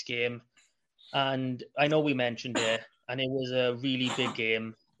this game, and I know we mentioned it, and it was a really big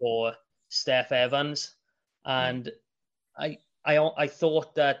game for Steph Evans, and I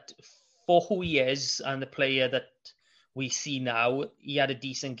thought that for who he is and the player that we see now, he had a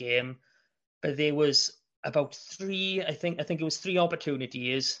decent game, but there was about 3, I think it was 3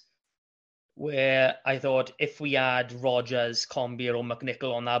 opportunities where I thought if we had Rogers, Combier or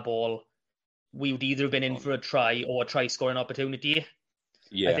McNichol on that ball, we would either have been in for a try or a try scoring opportunity.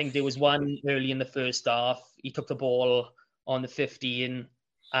 Yeah. I think there was one early in the first half. He took the ball on the 15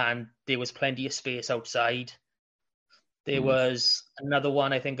 and there was plenty of space outside. There was another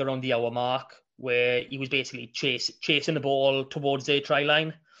one, I think, around the hour mark where he was basically chasing the ball towards their try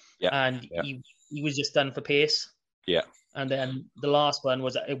line. Yeah. And he was just done for pace. Yeah. And then the last one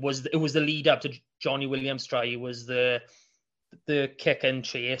was the lead up to Johnny Williams' try. It was the kick and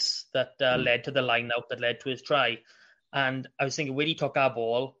chase that led to the line out that led to his try. And I was thinking, when he took our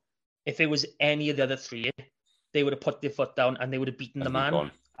ball, if it was any of the other 3, they would have put their foot down and they would have beaten the man.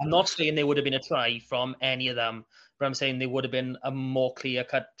 I'm not saying there would have been a try from any of them, but I'm saying there would have been a more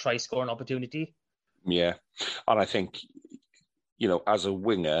clear-cut try-scoring opportunity. Yeah. And I think, as a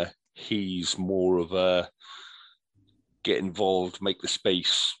winger, he's more of a get involved, make the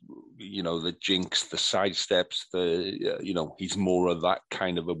space, the jinx, the sidesteps, he's more of that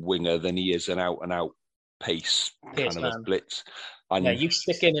kind of a winger than he is an out-and-out pace kind of a blitz. And you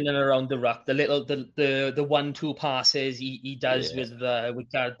stick him in and around the ruck, the 1-2 passes he does with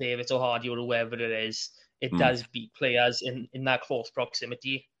Gareth Davis or Hardy or whoever it is. It does beat players in that close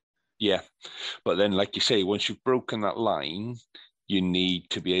proximity. Yeah. But then, like you say, once you've broken that line, you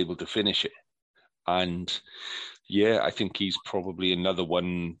need to be able to finish it. And yeah, I think he's probably another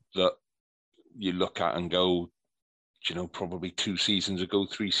one that you look at and go, probably 2 seasons ago,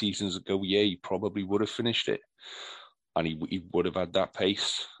 3 seasons ago, yeah, he probably would have finished it. And he would have had that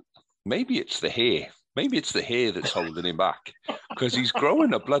pace. Maybe it's the hair. Maybe it's the hair that's holding him back, because he's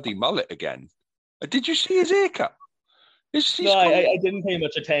growing a bloody mullet again. Did you see his haircut? I didn't pay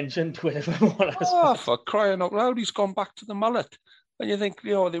much attention to it, if I'm honest. For crying out loud, he's gone back to the mullet. And you think,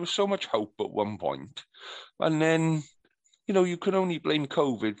 there was so much hope at one point. And then, you can only blame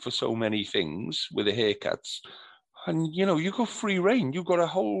COVID for so many things with the haircuts. And, you got free reign. You've got a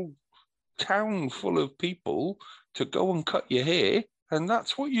whole town full of people to go and cut your hair, and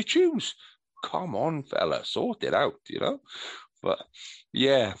that's what you choose. Come on, fella, sort it out, But,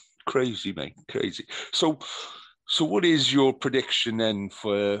 yeah, crazy, mate, crazy. So what is your prediction then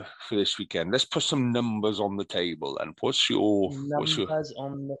for this weekend? Let's put some numbers on the table. And what's your numbers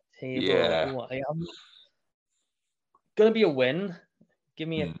on the table? Yeah, I'm gonna be a win. Give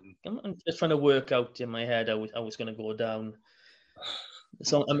me I'm just trying to work out in my head how it's going to go down.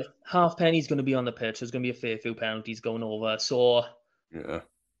 So Halfpenny's going to be on the pitch. There's going to be a fair few penalties going over. So yeah,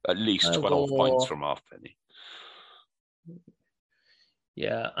 at least 12 points from Halfpenny.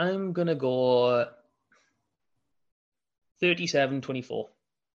 Yeah, I'm going to go 37-24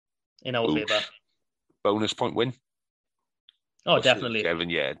 in our favour. Bonus point win? Oh, definitely. 7,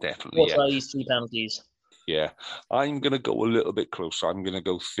 yeah, definitely. Both sides, 3 penalties. Yeah, I'm going to go a little bit closer. I'm going to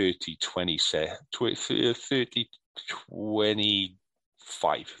go 30-25.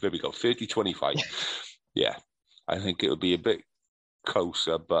 There we go, 30-25. Yeah, I think it'll be a bit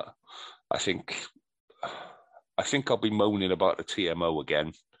closer, but I think I'll be moaning about the TMO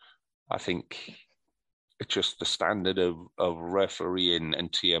again. I think it's just the standard of refereeing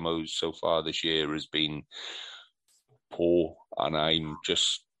and TMOs so far this year has been poor, and I'm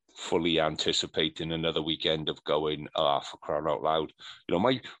just fully anticipating another weekend of going, for crying out loud.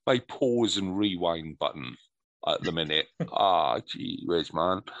 My pause and rewind button at the minute. Gee whiz,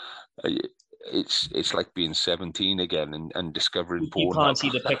 man. It's like being 17 again and discovering porn. You can't see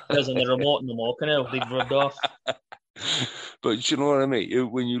the pictures on the remote no more, can you? They've rubbed off. But you know what I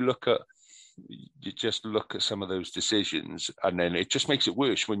mean? When you just look at some of those decisions, and then it just makes it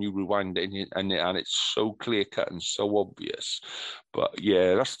worse when you rewind it and it's so clear cut and so obvious. But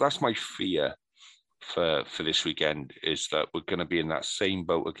yeah, that's my fear for this weekend, is that we're going to be in that same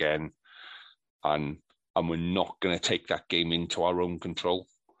boat again, and we're not going to take that game into our own control.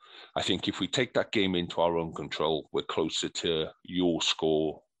 I think if we take that game into our own control, we're closer to your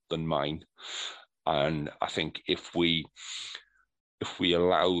score than mine. And I think if we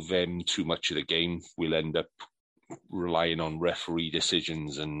allow them too much of the game, we'll end up relying on referee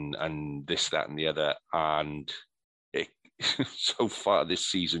decisions and this, that, and the other. And so far this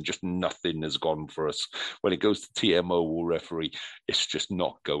season, just nothing has gone for us. When it goes to TMO or referee, it's just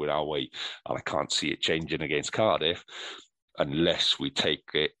not going our way. And I can't see it changing against Cardiff unless we take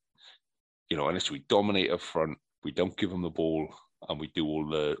it, unless we dominate up front, we don't give them the ball, and we do all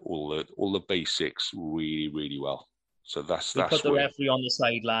the basics really, really well. So that's put the referee on the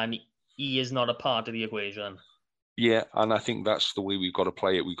sideline. He is not a part of the equation. Yeah, and I think that's the way we've got to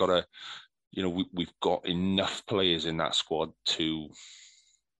play it. We've got to, we've got enough players in that squad to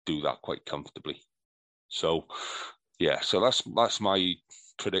do that quite comfortably. So, yeah, so that's my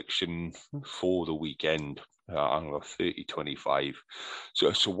prediction for the weekend. I'm going to 30-25.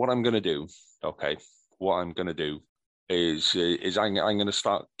 So what I'm going to do, is I'm going to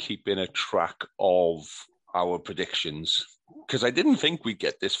start keeping a track of our predictions, because I didn't think we'd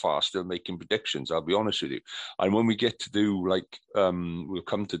get this far still making predictions, I'll be honest with you. And when we get to do we'll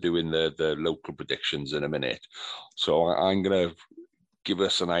come to doing the local predictions in a minute. So I'm going to give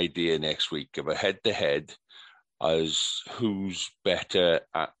us an idea next week of a head-to-head as who's better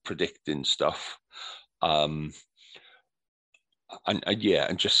at predicting stuff. And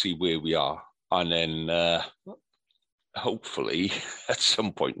just see where we are. And then hopefully at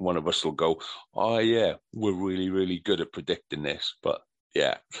some point one of us will go, oh yeah, we're really, really good at predicting this. But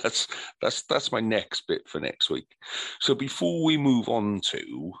yeah, that's my next bit for next week. So before we move on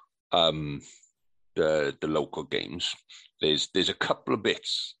to the local games, there's a couple of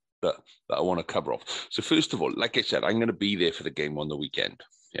bits that I want to cover off. So first of all, like I said, I'm going to be there for the game on the weekend.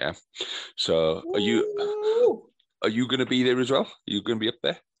 Yeah. So are you going to be there as well? Are you going to be up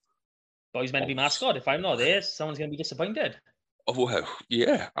there? Boy's meant to be mascot. If I'm not there, someone's going to be disappointed. Oh, well,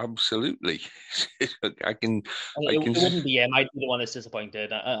 yeah, absolutely. It wouldn't be him. I'd be the one that's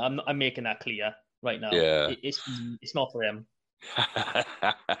disappointed. I'm making that clear right now. Yeah. It's not for him.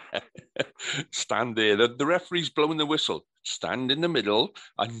 Stand there. The referee's blowing the whistle. Stand in the middle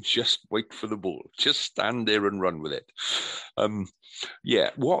and just wait for the ball. Just stand there and run with it.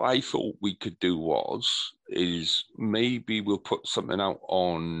 What I thought we could do is maybe we'll put something out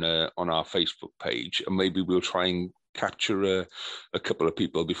on our Facebook page, and maybe we'll try and capture a couple of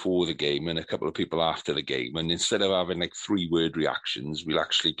people before the game and a couple of people after the game. And instead of having like 3-word reactions, we'll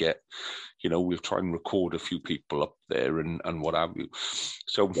actually get, we'll try and record a few people up there and what have you.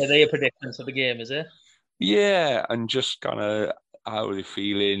 So they are predictions for the game, is it? Yeah, and just kind of how they're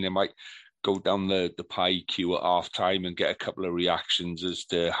feeling. They might go down the pie queue at half time and get a couple of reactions as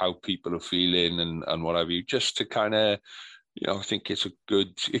to how people are feeling and what have you, just to kind of, I think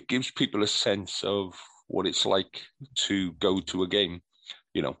it gives people a sense of what it's like to go to a game,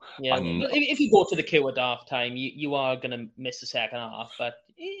 Yeah, if you go to the queue at half time, you are going to miss the second half, but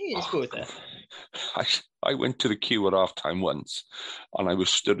it's worth it. I went to the queue at half time once, and I was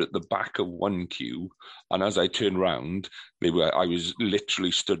stood at the back of one queue, and as I turned round, I was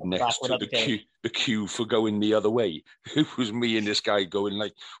literally stood next to the queue for going the other way. It was me and this guy going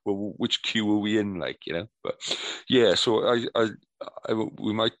like, well, which queue are we in? But yeah, so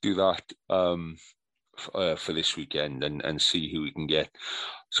we might do that for this weekend and see who we can get.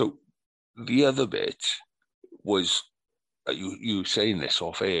 So the other bit was you saying this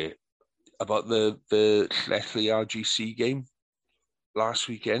off air about the Llethley RGC game last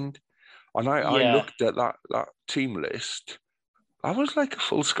weekend, and I looked at that team list. I was like a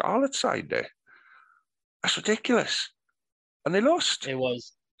full Scarlet side there. That's ridiculous, and they lost. It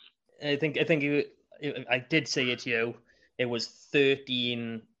was. I think I did say it to you. It was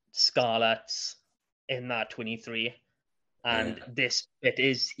 13 Scarlets in that 23, and this bit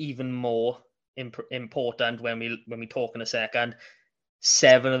is even more important when we talk in a second.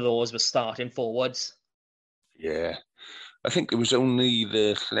 7 of those were starting forwards. Yeah, I think it was only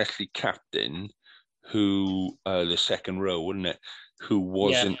the Llethley captain who the second row, wasn't it, who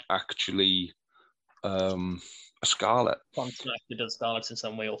wasn't actually a Scarlet. Constructed as Scarlets in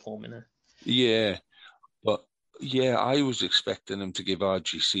some way or form, innit? Yeah, but yeah, I was expecting them to give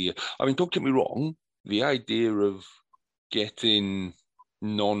RGC. I mean, don't get me wrong. The idea of getting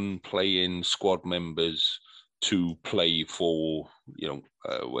non-playing squad members to play for,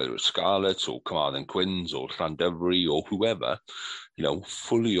 whether it's Scarlets or Carmarthen Quins or Llandovery or whoever,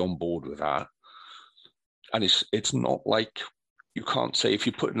 fully on board with that. And it's not like, you can't say, if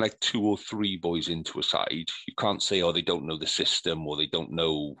you're putting like 2 or 3 boys into a side, you can't say, oh, they don't know the system, or they don't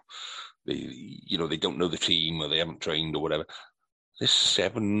know they don't know the team, or they haven't trained or whatever. There's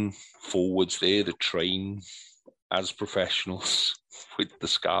 7 forwards there that train as professionals with the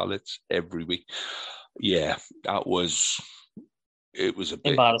Scarlets every week. Yeah, it was a bit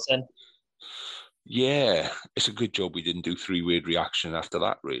embarrassing. Yeah, it's a good job we didn't do 3-word reaction after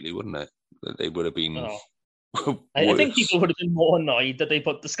that, really, wouldn't it? They would have been. I think people would have been more annoyed that they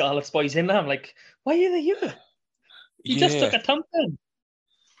put the Scarlets boys in there. I'm like, why are they here? You just took a thumping.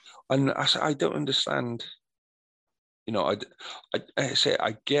 And I don't understand. I say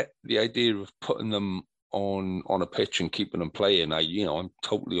I get the idea of putting them on a pitch and keeping them playing. I'm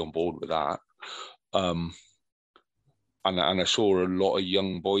totally on board with that. And I saw a lot of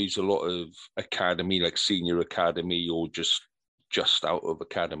young boys, a lot of academy, like senior academy, or just out of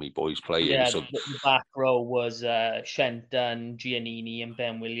academy boys playing. Yeah, so the back row was Shenton, Giannini, and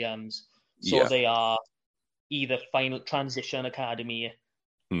Ben Williams. So they are either final transition academy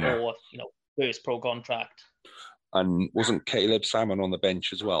or first pro contract. And wasn't Caleb Salmon on the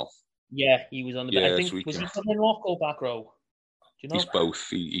bench as well? Yeah, he was on the bench. I think was he covering lock or back row? Do you know? He's both.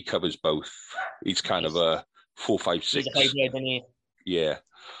 He covers both. He's kind of a 4-5-6. He's a hybrid, isn't he? Yeah.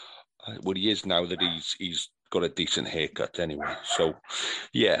 Well, he is now that he's got a decent haircut anyway. So,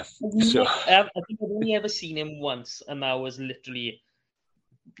 yeah. I think I've only ever seen him once, and that was literally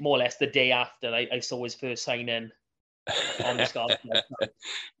more or less the day after I saw his first sign-in on the Scarlet.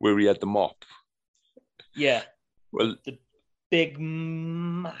 Where he had the mop. Yeah. Well, the big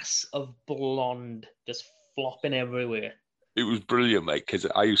mass of blonde just flopping everywhere. It was brilliant, mate, because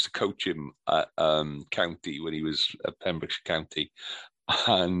I used to coach him at County when he was at Pembrokeshire County.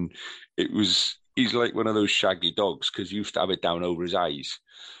 And he's like one of those shaggy dogs, because he used to have it down over his eyes.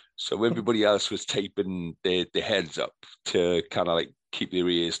 So everybody else was taping their heads up to kind of like keep their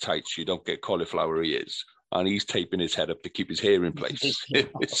ears tight so you don't get cauliflower ears. And he's taping his head up to keep his hair in place,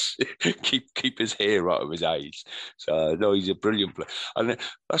 keep his hair out of his eyes. So no, he's a brilliant player, and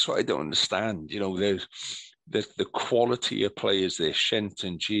that's what I don't understand. There's the quality of players there.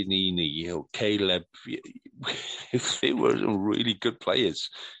 Shenton, Giannini, Caleb. If they were really good players,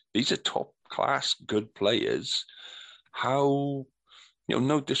 these are top class good players. how,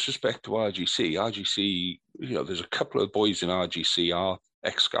 no disrespect to RGC. RGC, there's a couple of boys in RGC are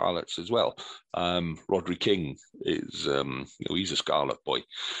ex-Scarlets as well. Rodri King is, he's a Scarlet boy.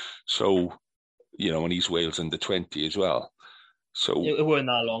 So, and he's Wales under 20 as well. So it weren't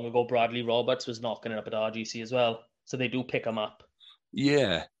that long ago. Bradley Roberts was knocking it up at RGC as well. So they do pick him up.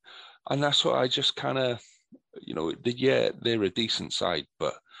 Yeah. And that's what I just kind of, they're a decent side,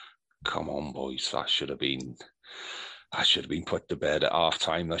 but come on, boys, that should have been put to bed at half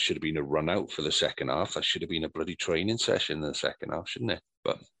time. That should have been a run out for the second half. That should have been a bloody training session in the second half, shouldn't it?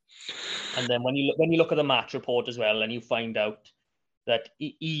 But and then when you look at the match report as well, and you find out that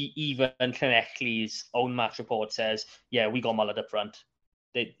even Llanelli's own match report says, yeah, we got mullet up front.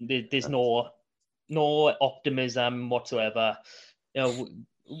 There's no optimism whatsoever.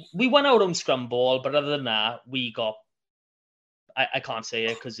 We won our own scrum ball, but other than that, we got. I can't say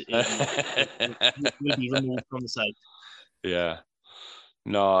it because we'll be removed from the site. Yeah,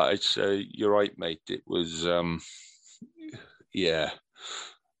 no, it's you're right, mate. It was, yeah.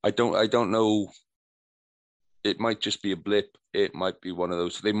 I don't know. It might just be a blip. It might be one of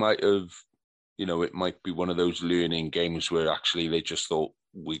those. They might have, it might be one of those learning games where actually they just thought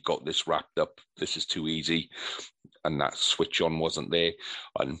we got this wrapped up. This is too easy, and that switch on wasn't there.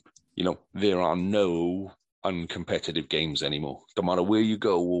 And there are no uncompetitive games anymore. No matter where you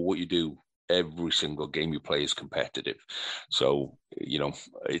go or what you do, every single game you play is competitive. So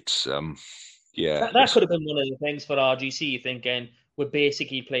it's yeah. That could have been one of the things for RGC, thinking we're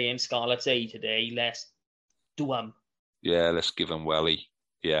basically playing Scarlets A today. Let's do them. Yeah, let's give them welly.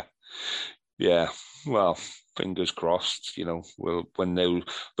 Yeah. Well, fingers crossed. When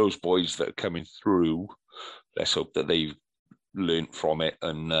those boys that are coming through, let's hope that they've learnt from it.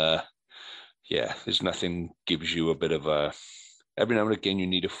 And there's nothing gives you a bit of a. Every now and again, you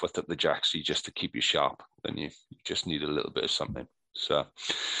need a foot up the jacksie just to keep you sharp. Then you just need a little bit of something. So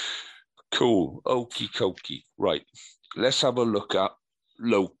cool. Okie dokie. Right. Let's have a look at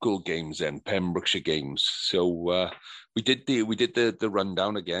local games then, Pembrokeshire games. So we did the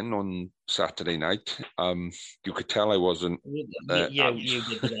rundown again on Saturday night. You could tell I wasn't. You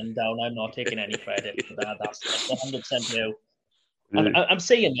did the rundown. I'm not taking any credit for that. That's 100% you. I'm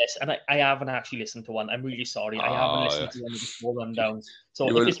saying this, and I haven't actually listened to one. I'm really sorry. I haven't listened to one of the 4 rundowns. So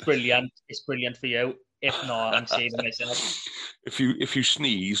if it's brilliant, it's brilliant for you. If not, I'm saving myself. If you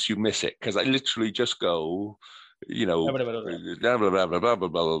sneeze, you miss it, because I literally just go, blah, blah, blah,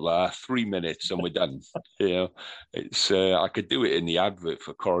 blah, blah, 3 minutes and we're done. It's I could do it in the advert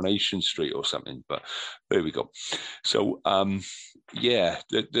for Coronation Street or something, but there we go. So the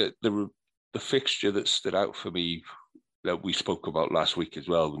fixture that stood out for me that we spoke about last week as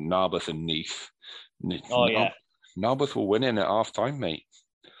well, Narberth and Neath. Narberth were winning at half time, mate.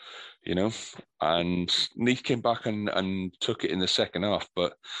 And Neath came back and took it in the second half,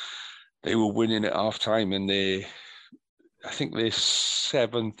 but they were winning at half time, and I think they're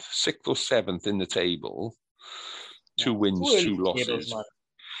 6th or 7th in the table. 2 wins, 2 losses.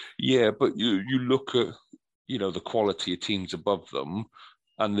 Yeah, but you look at the quality of teams above them,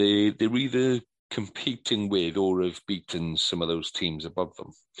 and they're either competing with or have beaten some of those teams above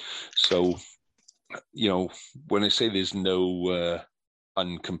them. So, when I say there's no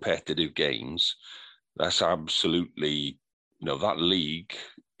uncompetitive games, that's absolutely, that league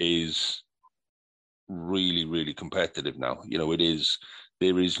is really, really competitive now. It is.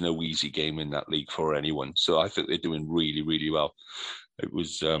 There is no easy game in that league for anyone. So I think they're doing really, really well. It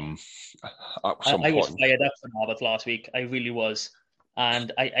was at some point. I was fired up for Narberth last week. I really was.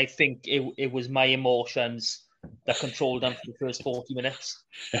 And I think it was my emotions that controlled them for the first 40 minutes.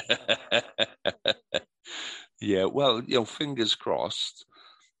 Yeah, well, fingers crossed.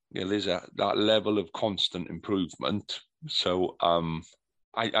 There's that level of constant improvement. So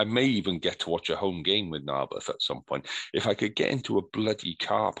I may even get to watch a home game with Narberth at some point. If I could get into a bloody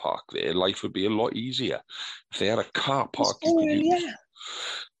car park there, life would be a lot easier. If they had a car park, you could use. Yeah.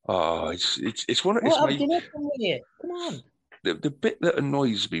 Oh, it's one of Come on. The bit that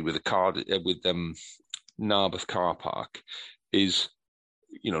annoys me with Narberth car park is,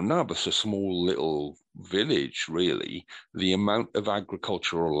 Narberth's a small little village, really. The amount of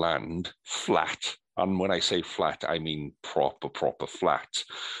agricultural land, flat, and when I say flat, I mean proper flat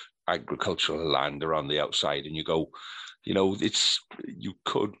agricultural land around the outside, and you go, you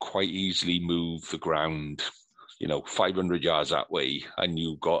could quite easily move the ground, 500 yards that way, and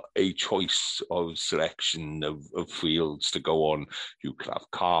you've got a choice of selection of fields to go on. You could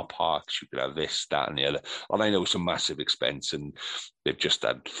have car parks, you could have this, that, and the other. And I know it's a massive expense, and they've just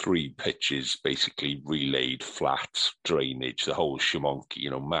had 3 pitches basically relayed, flat, drainage, the whole shamonky,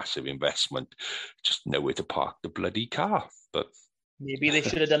 massive investment. Just nowhere to park the bloody car. But maybe they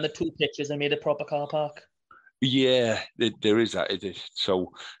should have done the 2 pitches and made a proper car park. Yeah, there is that.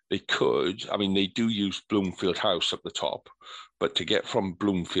 So they could, they do use Bloomfield House up the top, but to get from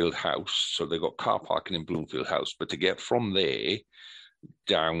Bloomfield House, so they've got car parking in Bloomfield House, but to get from there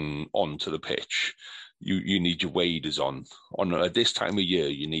down onto the pitch, you need your waders on. At this time of year,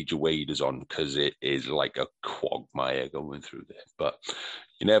 you need your waders on because it is like a quagmire going through there. But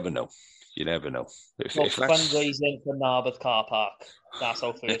you never know. You never know. If fundraising for Narberth car park. That's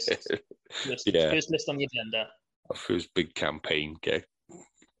our first list on the agenda. Our first big campaign, get a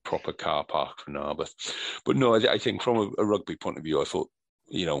proper car park for Narberth. But no, I think from a rugby point of view, I thought,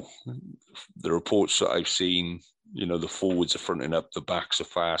 the reports that I've seen, the forwards are fronting up, the backs are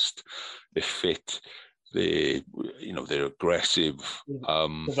fast, they're fit, they're aggressive.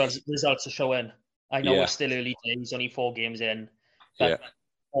 The results are showing. I know it's still early days, only 4 games in. But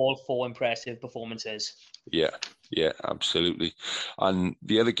all 4 impressive performances. Yeah, absolutely. And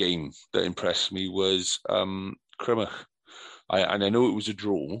the other game that impressed me was Crymych. I know it was a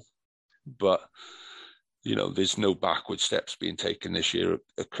draw, but there's no backward steps being taken this year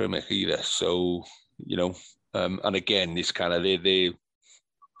at Crymych either. So and again, it's kind of they're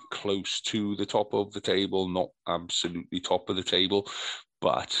close to the top of the table, not absolutely top of the table,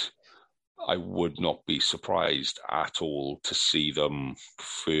 but I would not be surprised at all to see them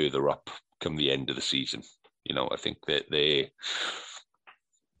further up come the end of the season. I think that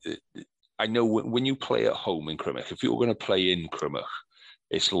I know when you play at home in Crymych, if you're going to play in Crymych,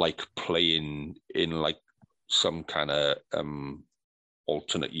 it's like playing in like some kind of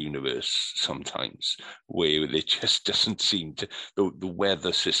alternate universe sometimes, where it just doesn't seem to, the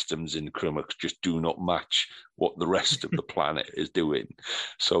weather systems in Crymych just do not match what the rest of the planet is doing.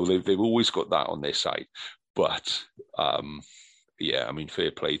 So they've always got that on their side. But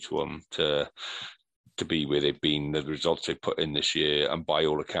fair play to them to be where they've been, the results they put in this year, and by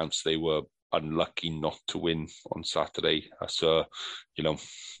all accounts they were unlucky not to win on Saturday. So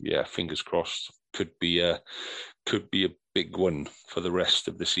fingers crossed, could be a big one for the rest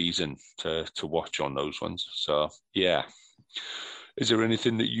of the season to watch on those ones. So is there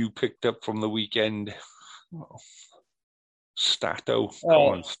anything that you picked up from the weekend? Stato, come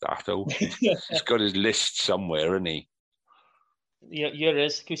on, Stato. He's got his list somewhere, hasn't he?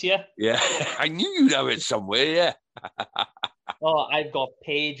 Yours, Kusia? Yeah, I knew you'd have it somewhere, yeah. I've got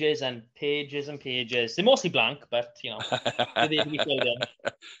pages and pages and pages. They're mostly blank, but, they need to be filled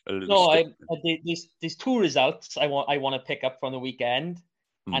in. No, there's 2 results I want to pick up from the weekend,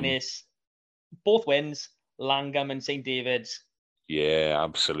 and it's both wins, Langham and St. David's. Yeah,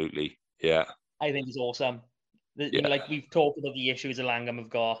 absolutely. Yeah. I think it's awesome. Like we've talked about the issues that Langham have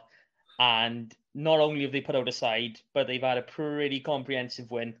got, and not only have they put out a side, but they've had a pretty comprehensive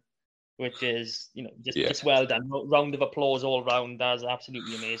win, which is, just well done. Round of applause all round. That's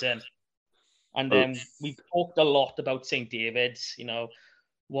absolutely amazing. And then we've talked a lot about St. David's, we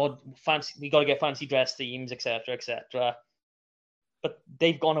got to get fancy dress themes, etc., etc. But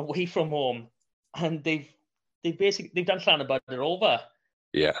they've gone away from home, and they've done Llanybudger over.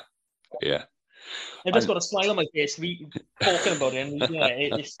 Yeah. I've just got a smile on my face talking about it, and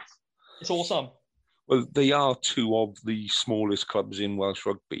it's awesome. Well, they are 2 of the smallest clubs in Welsh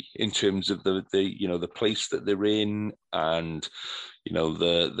rugby in terms of the place that they're in, and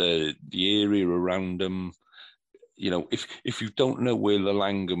the area around them. If you don't know where the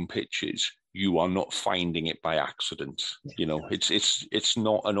Langham pitch is, you are not finding it by accident. It's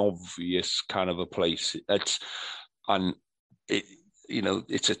not an obvious kind of a place. It's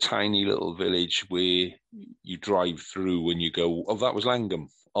a tiny little village where you drive through and you go, oh, that was Langham.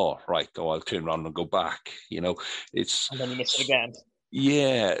 Oh, right. Oh, I'll turn around and go back. And then you miss it again.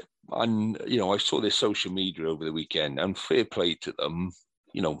 Yeah. And, I saw their social media over the weekend, and fair play to them.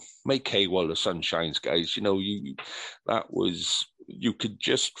 Make hay while the sun shines, guys. You could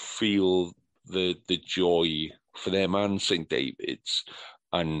just feel the joy for them and St. David's,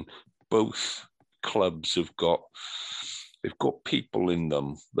 and both clubs they've got people in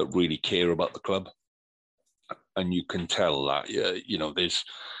them that really care about the club, and you can tell that.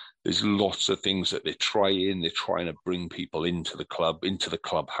 There's lots of things that they're trying. They're trying to bring people into the club, into the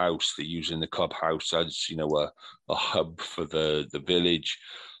clubhouse. They're using the clubhouse as a hub for the village.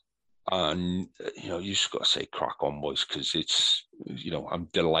 And, you just got to say crack on, boys, because it's, I'm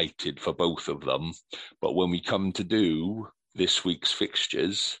delighted for both of them. But when we come to do this week's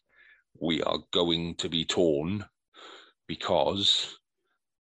fixtures, we are going to be torn because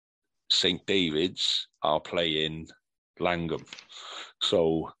St. David's are playing Langham.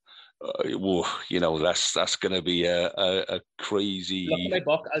 So, that's going to be a crazy... Look at my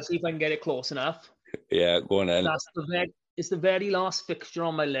book. I'll see if I can get it close enough. Yeah, go on then. It's the very last fixture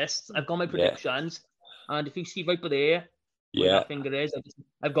on my list. I've got my predictions. Yeah. And if you see right there, where that finger is,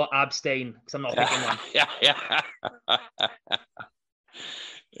 I've got abstain because I'm not picking one.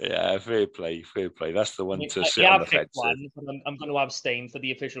 Yeah, fair play. That's the one to sit on the fence. One, but I'm going to abstain for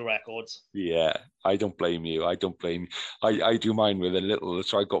the official records. Yeah, I don't blame you. I do mine with a little,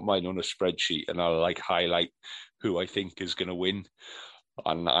 so I got mine on a spreadsheet and I'll highlight who I think is going to win.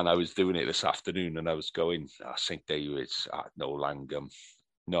 And I was doing it this afternoon and I was going, St. David's, no, Langham.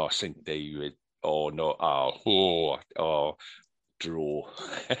 No, St. David. Oh, no. Oh, draw.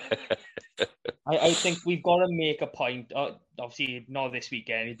 I think we've got to make a point. Obviously, not this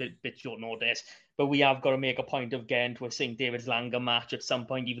weekend, bit short notice, but we have got to make a point of getting to a St. David's Langham match at some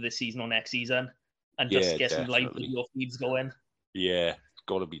point, either this season or next season, and just get some live video feeds going. Yeah.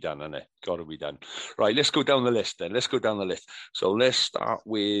 Got to be done, isn't it? Got to be done. Right, let's go down the list then. So let's start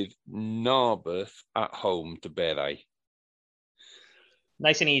with Narberth at home to Berry.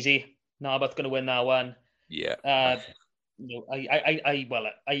 Nice and easy. Narberth going to win that one. Yeah. I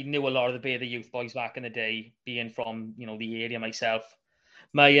knew a lot of the youth boys back in the day, being from the area myself.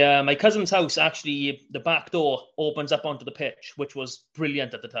 My cousin's house, actually, the back door opens up onto the pitch, which was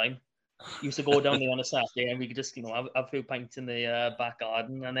brilliant at the time. Used to go down there on a Saturday and we could just, have a few pints in the back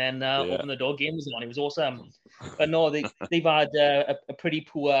garden and then open the door. Game was on. It was awesome. But no, they've had a pretty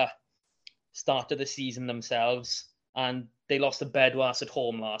poor start to the season themselves, and they lost to Bedwas at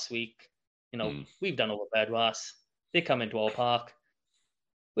home last week. We've done over Bedwas. They come into our park.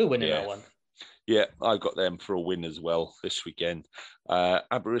 We're winning that one. Yeah, I got them for a win as well this weekend.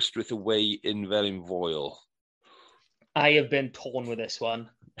 Aberystwyth away in Felinfoel. I have been torn with this one.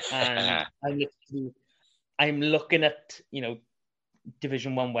 And I'm looking at,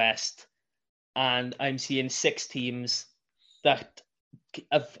 Division 1 West, and I'm seeing 6 teams that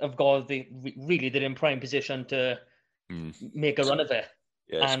have got they're in prime position to make a run of it.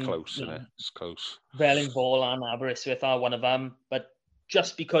 Yeah, it's close, isn't it? It's close. Felinfoel and Aberystwyth are one of them, but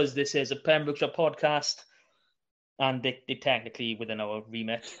just because this is a Pembrokeshire podcast, and they technically within our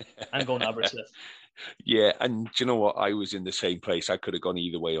remit, I'm going Aberystwyth. Yeah, and do you know what? I was in the same place. I could have gone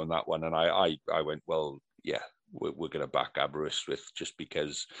either way on that one, and I went, well, yeah, we're going to back Aberystwyth just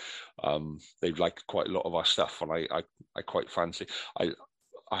because they've liked quite a lot of our stuff, and I quite fancy. I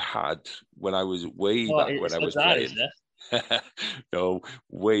had when I was way back when I was playing. No,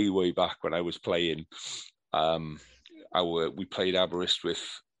 way back when I was playing. We played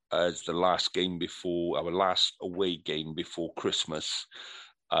Aberystwyth as the last game before our last away game before Christmas.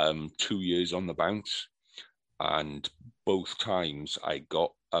 2 years on the bounce, and both times I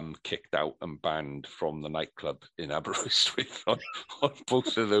got kicked out and banned from the nightclub in Aberystwyth on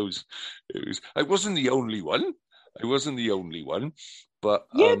both of those. I wasn't the only one. But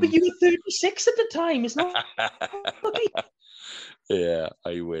but you were 36 at the time. It's not. Yeah,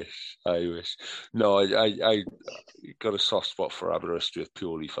 I wish. No, I got a soft spot for Aberystwyth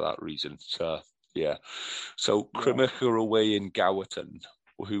purely for that reason. So yeah. So Crymych are away in Gowerton.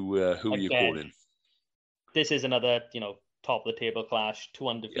 Who are you calling? This is another, top of the table clash, 2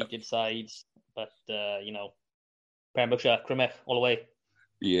 undefeated sides, but Pembrokeshire, Crymych, all the way.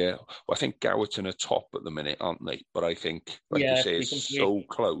 Yeah, well, I think Gowerton are top at the minute, aren't they? But I think, like you say, it's so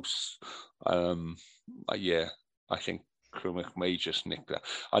close. I think Crymych may just nick that.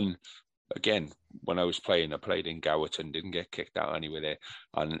 And again, when I was playing, I played in Gowerton, didn't get kicked out anywhere there,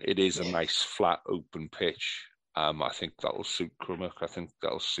 and it is a nice flat open pitch. I think that'll suit Crymych. I think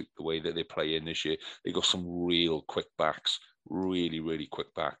that'll suit the way that they play in this year. They got some real quick backs, really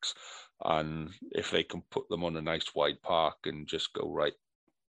quick backs. And if they can put them on a nice wide park and just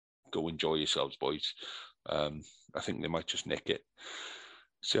go enjoy yourselves, boys, I think they might just nick it.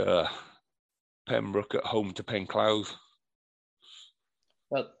 So Pembroke at home to Pencloud.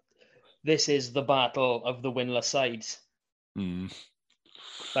 Well, this is the battle of the winless sides.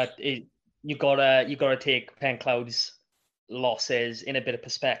 But you gotta take Pencloud's losses in a bit of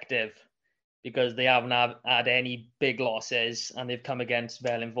perspective, because they haven't had any big losses, and they've come against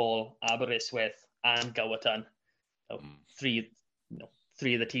Felinfoel, Aberystwyth, and Gowerton. Three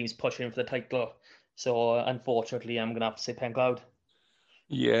of the teams pushing for the title. So unfortunately, I'm gonna have to say Pencloud.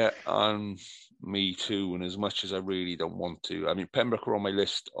 Yeah, and me too. And as much as I really don't want to, I mean, Pembroke are on my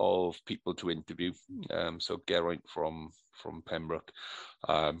list of people to interview. So Geraint from Pembroke.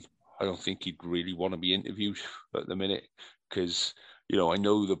 I don't think he'd really want to be interviewed at the minute because I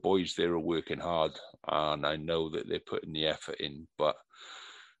know the boys there are working hard and I know that they're putting the effort in, but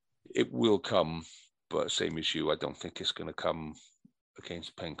it will come. But same as you, I don't think it's going to come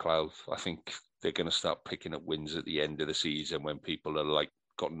against Penclough. I think they're going to start picking up wins at the end of the season when people are like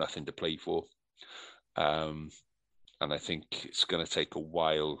got nothing to play for. And I think it's going to take a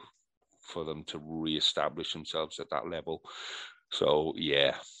while for them to re-establish themselves at that level. So,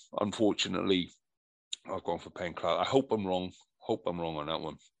 yeah, unfortunately, I've gone for Penclough. I hope I'm wrong. Hope I'm wrong on that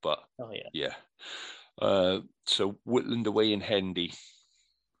one. But, yeah. So, Whitland away in Hendy.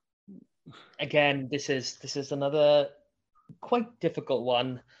 Again, this is another quite difficult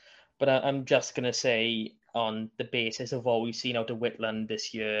one, but I'm just going to say on the basis of what we've seen out of Whitland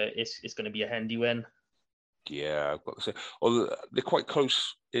this year, it's going to be a Hendy win. Yeah, I've got to say, although they're quite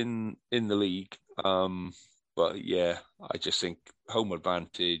close in the league. But yeah, I just think home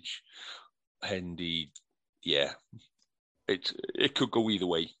advantage, Hendy. Yeah, it could go either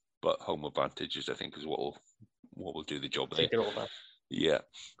way, but home advantage is, I think, is what will do the job there. Take it over. Yeah,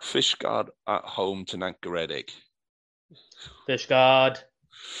 Fishguard at home to Nankaredig. Fishguard.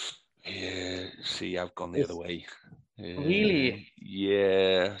 Yeah, see, I've gone the other way. Really?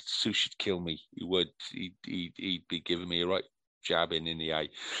 Yeah, Sue should kill me. He would. He'd be giving me a right jabbing in the eye.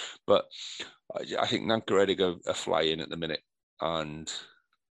 But I think Nankaredig are flying at the minute, and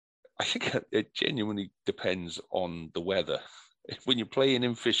I think it genuinely depends on the weather. When you're playing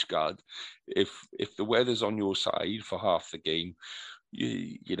in Fishguard, if the weather's on your side for half the game,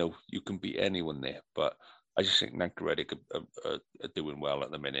 you can beat anyone there. But I just think Nankaredig are doing well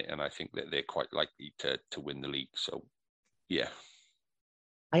at the minute, and I think that they're quite likely to win the league. So, yeah.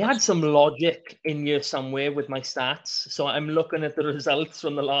 I had some logic in here somewhere with my stats, so I'm looking at the results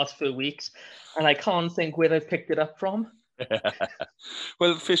from the last few weeks, and I can't think where I've picked it up from.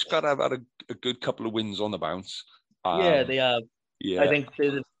 Well, Fishguard have had a good couple of wins on the bounce. Yeah, they have. Yeah. I think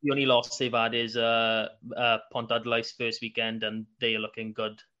the only loss they've had is Pontadlice first weekend, and they are looking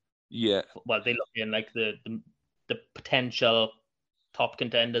good. Yeah. Well, they're looking like the potential top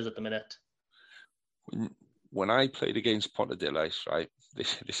contenders at the minute. When I played against Pontadlice, right,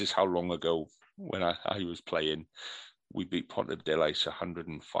 this is how long ago when I was playing, we beat Pontadlice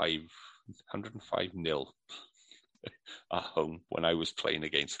 105-0 at home when I was playing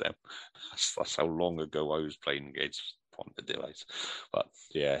against them. That's how long ago I was playing against Pontadlice. But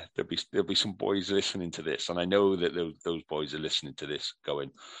yeah, there'll be some boys listening to this, and I know that those boys are listening to this, going,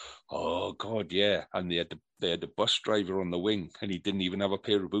 "Oh God, yeah!" And they had the bus driver on the wing, and he didn't even have a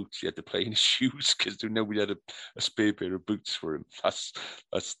pair of boots. He had to play in his shoes because nobody had a spare pair of boots for him.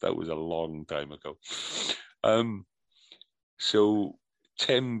 That was a long time ago. So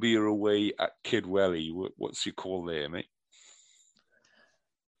Tenby are away at Kidwelly. What's your call there, mate?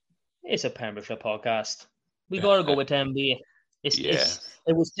 It's a Pembrokeshire podcast. We got to go with Tenby. It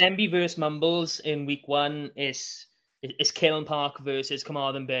was Tenby versus Mumbles in week 1. It's Kiln Park versus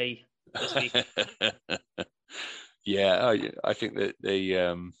Carmarthen Bay this week. Yeah, I think that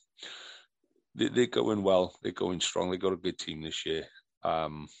they're going well. They're going strong. They got a good team this year.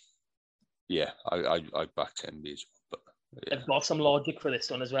 Yeah, I back Tenby as well. But yeah. I've got some logic for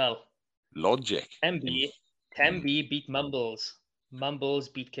this one as well. Logic. Tenby beat Mumbles. Mumbles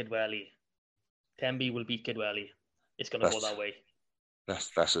beat Kidwelly. Tenby will beat Kidwelly. It's going to go that way.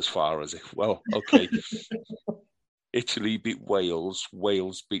 That's as far as it. Well, okay. Italy beat Wales.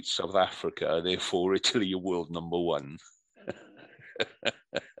 Wales beat South Africa. Therefore, Italy are world number 1.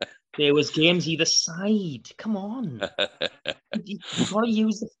 There was games either side. Come on. You've got to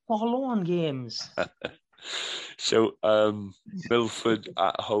use the follow-on games. So, Milford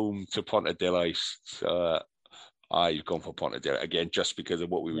at home to Pontadlice. I've gone for Pontadlice again, just because of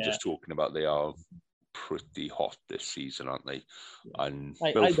what we were just talking about. They are pretty hot this season, aren't they? And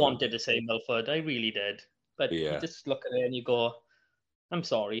I wanted to say Milford. I really did. But you just look at it and you go, I'm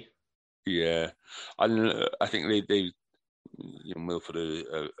sorry. Yeah. And I think they Milford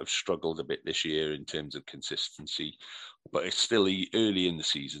have struggled a bit this year in terms of consistency, but it's still early in the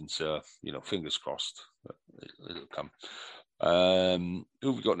season, so fingers crossed it'll come. Who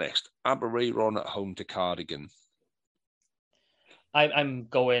have we got next? Aberaeron at home to Cardigan. I'm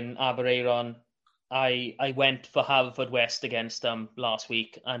going Aberaeron. I went for Haverfordwest against them last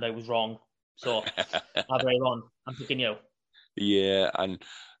week, and I was wrong. So Aberaeron, I'm picking you. Yeah, and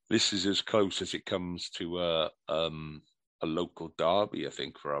this is as close as it comes to a local derby, I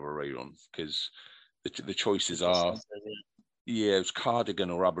think, for Aberaeron, because the choices are Yeah, it was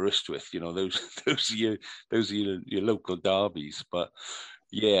Cardigan or Aberystwyth. Those are your local derbies. But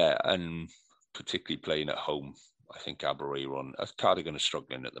yeah, and particularly playing at home, I think Aberavon. Cardigan are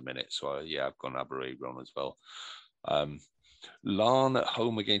struggling at the minute, so yeah, I've gone Aberavon as well. Larne at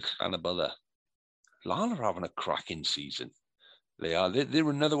home against Llanybother. Larne are having a cracking season. They are. They're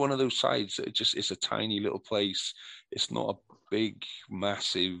another one of those sides that it's a tiny little place. It's not a big,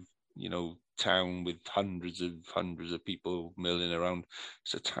 massive, town with hundreds of people milling around.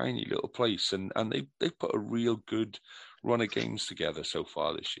 It's a tiny little place, and they put a real good run of games together so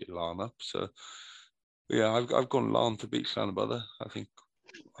far this year. Larne up. So yeah, I've gone Larne to beat Llanybother. I think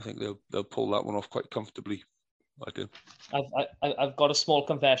they'll pull that one off quite comfortably. I do. I've got a small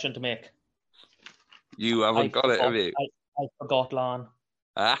confession to make. You haven't got it, have you? I forgot Larne.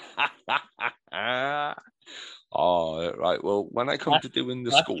 Oh, right. Well, when I come to doing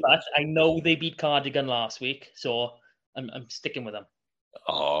the score, I know they beat Cardigan last week, so I'm sticking with them.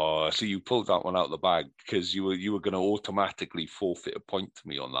 Oh, so you pulled that one out of the bag because you were going to automatically forfeit a point to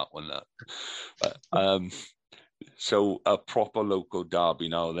me on that one. So a proper local derby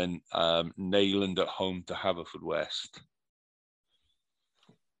now. Then Neyland at home to Haverfordwest.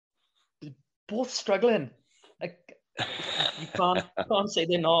 Both struggling. You can't say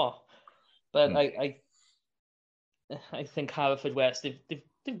they're not. But I think Haverfordwest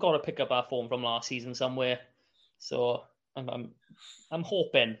they've got to pick up our form from last season somewhere. So I'm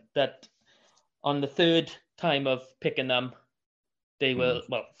hoping that on the third time of picking them, they will.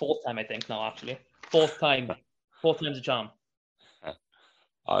 Well, fourth time I think now. Actually, fourth time's a charm.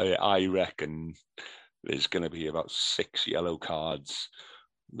 I reckon there's going to be about 6 yellow cards.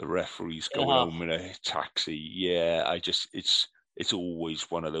 The referee's going home in a taxi. Yeah, it's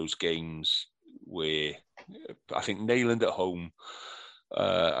always one of those games where I think Neyland at home.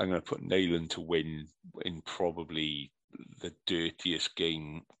 I'm going to put Neyland to win in probably the dirtiest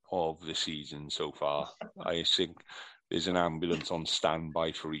game of the season so far. I think there's an ambulance on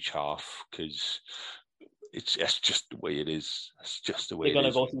standby for each half because it's just the way it is. It's just the way they're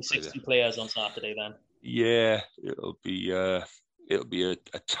going to go through 60 players on Saturday then. Yeah, it'll be a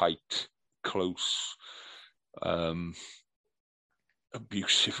tight, close,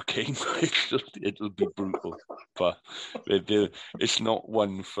 abusive game. It'll be brutal, but it's not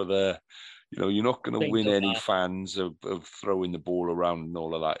one for the. You're not going to win any fans of throwing the ball around and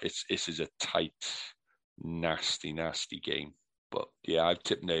all of that. This is a tight, nasty, nasty game. But yeah, I've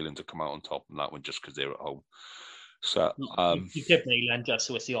tipped Neyland to come out on top on that one just because they're at home. So you tipped Neyland just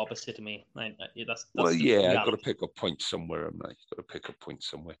so it's the opposite to me. That's well, yeah, I've got to pick up points somewhere. I've got to pick up points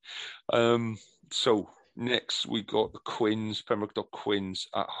somewhere. So next we got the Quins, Pembroke Dock Quins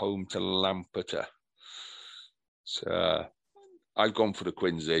at home to Lampeter. So I've gone for the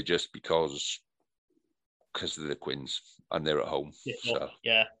Quins there just because they're the Quins and they're at home.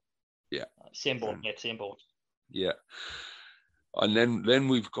 Yeah. Same boat, mate. Same boat. Yeah. And then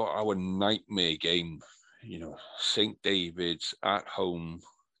we've got our nightmare game, St. David's at home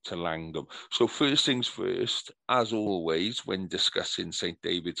to Langham. So first things first, as always, when discussing St.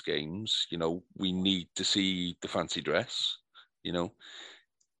 David's games, we need to see the fancy dress.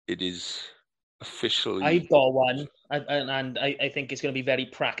 It is officially. I've got one, and I think it's going to be very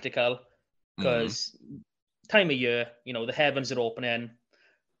practical because time of year, the heavens are opening.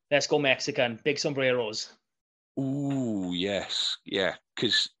 Let's go Mexican, big sombreros. Ooh, yes. Yeah,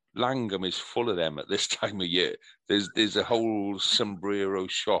 because Langham is full of them at this time of year. There's a whole sombrero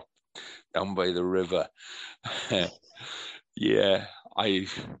shop down by the river. Yeah, I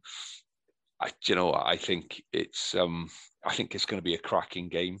think it's going to be a cracking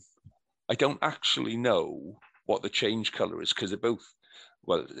game. I don't actually know what the change colour is because they're both,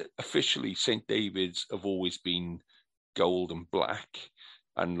 well, officially St. David's have always been gold and black,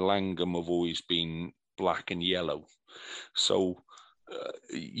 and Langham have always been black and yellow. So,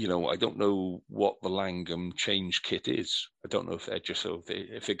 I don't know what the Langham change kit is. I don't know if they're just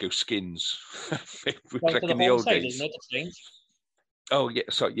if they go skins. Like in the old side, days. isn't it? Oh yeah,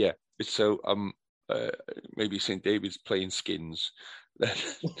 maybe St. David's playing skins.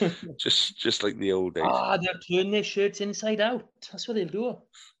 just like the old days. They're turning their shirts inside out. That's what they'll do.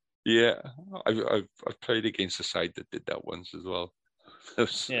 Yeah, I've played against a side that did that once as well.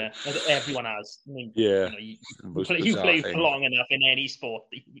 Yeah, everyone has. I mean, yeah, you play for long enough in any sport.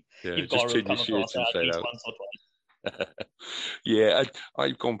 You've got to come across that at least once or twice. Yeah,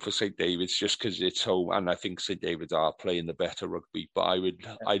 I've gone for St. David's just because it's home, and I think St. David's are playing the better rugby. But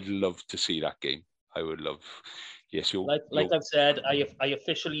I'd love to see that game. I would love. Yes, like I've said, I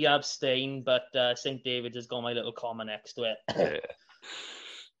officially abstain, but St. David's has got my little comma next to it. Yeah.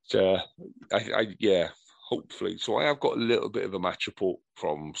 So, hopefully. So I have got a little bit of a match report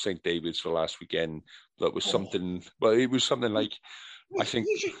from St. David's for last weekend. That was something. Well, it was something like I think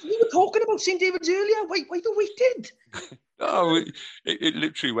you were talking about St. David's earlier. Why you waited? No, it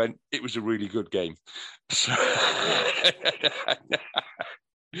literally went. It was a really good game. So,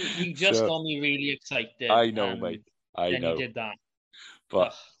 you just got me really excited. I know, mate. I know. You did that.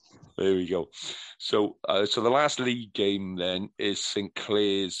 But there we go. So, so the last league game then is St.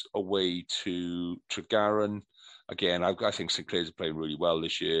 Clair's away to Tregaron. Again, I think St. Clair's are playing really well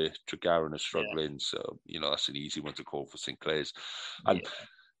this year. Tregaron are struggling, so that's an easy one to call for St. Clair's. And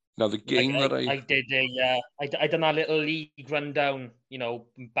now the game I done a little league rundown,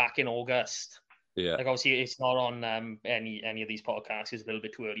 back in August. Yeah. Like obviously it's not on any of these podcasts. It's a little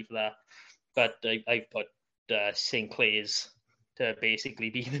bit too early for that. But I put St. Clair's to basically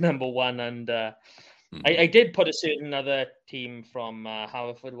be the number one, and I did put a certain other team from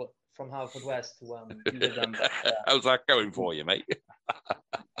Haverford West to do them. How's that going for you, mate?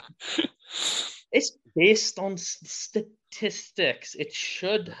 It's based on statistics. It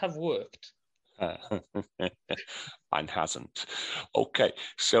should have worked. And hasn't. Okay,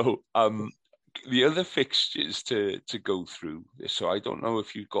 so the other fixtures to go through. So I don't know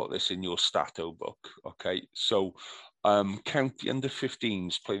if you've got this in your Stato book. Okay, so County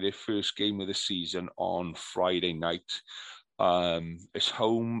under-15s play their first game of the season on Friday night. It's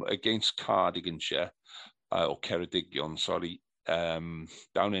home against Cardiganshire, or Ceredigion, sorry, down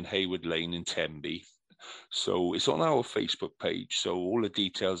in Hayward Lane in Tenby. So it's on our Facebook page. So all the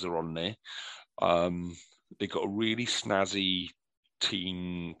details are on there. They got a really snazzy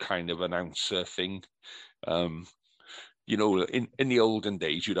team kind of announcer thing. In the olden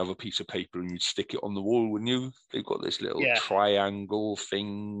days, you'd have a piece of paper and you'd stick it on the wall, wouldn't you? They've got this little triangle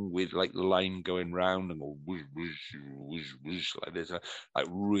thing with like the line going round and go whoosh, whoosh, whoosh, whoosh, like this, like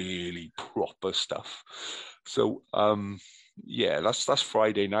really proper stuff. So that's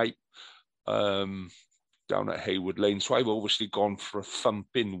Friday night down at Hayward Lane. So I've obviously gone for a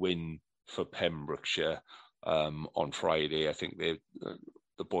thumping win for Pembrokeshire on Friday. I think the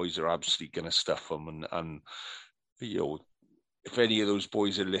boys are absolutely going to stuff them, and if any of those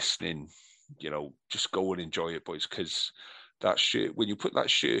boys are listening, just go and enjoy it, boys, because that shirt, when you put that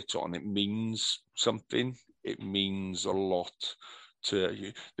shirt on, it means something. It means a lot to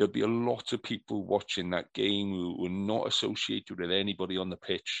you. There'll be a lot of people watching that game who are not associated with anybody on the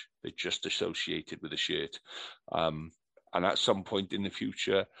pitch. They're just associated with the shirt. And at some point in the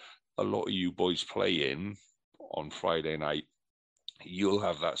future, a lot of you boys playing on Friday night, you'll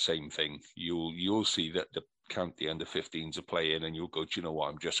have that same thing. You'll see that the County under-15s are playing, and you'll go, do you know what?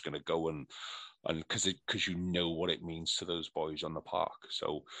 I'm just going to go and because you know what it means to those boys on the park.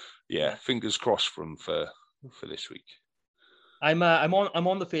 So fingers crossed for this week. I'm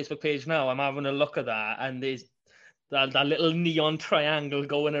on the Facebook page now. I'm having a look at that, and there's that little neon triangle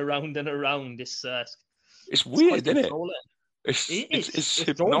going around and around. It's weird, isn't it? It's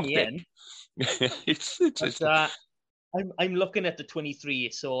hypnotic. I'm looking at the 23.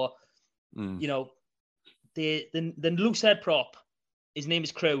 So the loose head prop, his name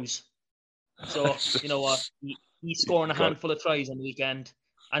is Cruz. So you know what, he's scoring a handful of tries on the weekend,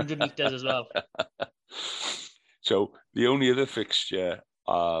 100 meters as well. So the only other fixture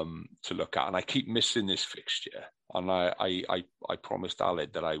to look at, and I keep missing this fixture, and I promised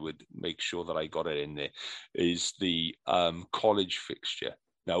Aled that I would make sure that I got it in there, is the college fixture.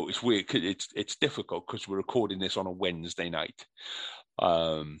 Now it's weird, it's difficult because we're recording this on a Wednesday night,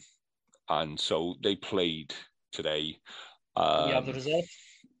 and so they played today. You have the result?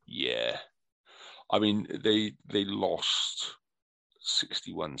 Yeah, I mean they lost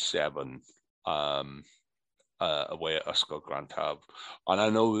 61-7. Away at Ysgol Grant Haf, and I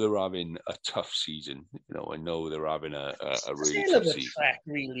know they're having a tough season. I know they're having a really tough season. Track,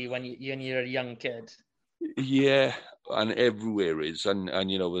 really, when you're a young kid. Yeah, and everywhere is, and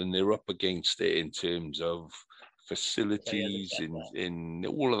and they're up against it in terms of facilities, in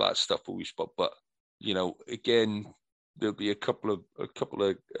all of that stuff that we spot. But again, there'll be a couple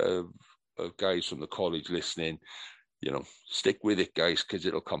of guys from the college listening. Stick with it, guys, because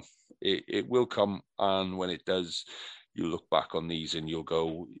it'll come. It will come, and when it does, you'll look back on these and you'll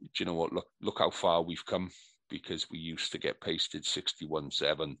go, do you know what? Look how far we've come, because we used to get pasted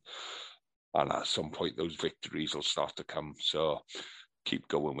 61-7, and at some point those victories will start to come. So keep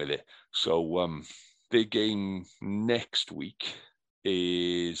going with it. So the game next week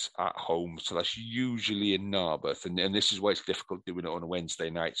is at home, so that's usually in Narberth, and this is why it's difficult doing it on a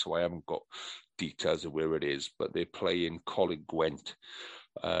Wednesday night. So I haven't got details of where it is, but they're playing Coleg Gwent.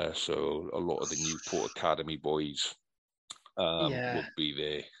 So a lot of the Newport Academy boys will be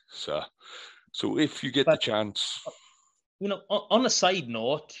there. So So if you get the chance... On a side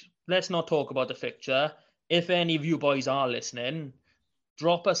note, let's not talk about the fixture. If any of you boys are listening,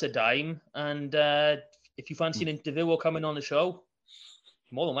 drop us a dime. And if you fancy an interview or coming on the show,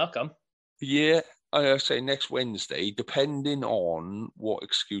 you're more than welcome. Yeah, I say next Wednesday, depending on what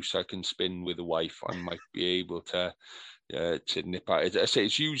excuse I can spin with the wife, I might be able to nip out. I say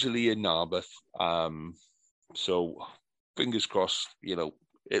it's usually in Narberth. So fingers crossed, it'll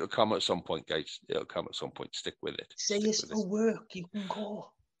come at some point, guys. It'll come at some point. Stick with it. Say it's for work. You can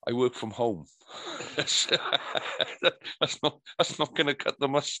go. I work from home. That's not going to cut the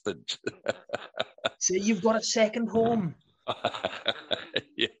mustard. Say you've got a second home.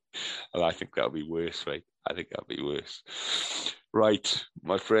 Yeah. Well, I think that'll be worse, right? I think that'll be worse. Right,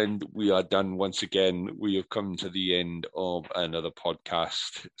 my friend, we are done once again. We have come to the end of another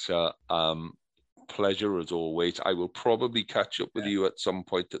podcast. So, pleasure as always. I will probably catch up with you at some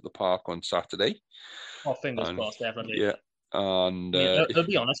point at the park on Saturday. Oh, fingers crossed, definitely. Yeah. And I'll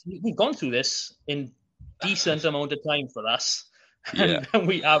be honest, we've gone through this in decent amount of time for us. Yeah. And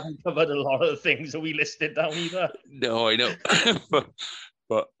we haven't covered a lot of the things that we listed down either. No, I know.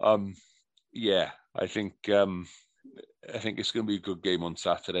 but yeah, I think it's going to be a good game on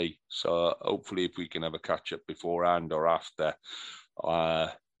Saturday. So hopefully, if we can have a catch up beforehand or after,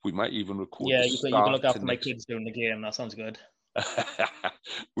 we might even record. Yeah, you can look after my kids during the game. That sounds good.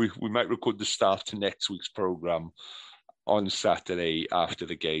 we might record the start to next week's program on Saturday after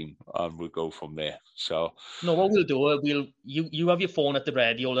the game, and we'll go from there. So no, what we'll do, you have your phone at the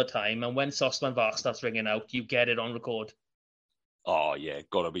ready all the time, and when Sosman Vach starts ringing out, you get it on record. Oh yeah,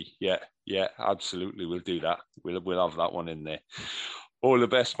 gotta be. Yeah, absolutely. We'll do that. We'll have that one in there. All the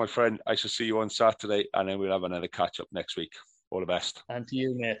best, my friend. I shall see you on Saturday, and then we'll have another catch up next week. All the best. And to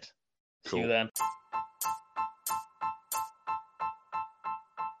you, mate. Cool. See you then.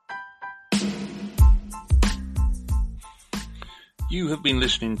 You have been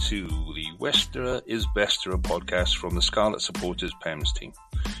listening to the Westerer is Besterer podcast from the Scarlet Supporters PEMS team.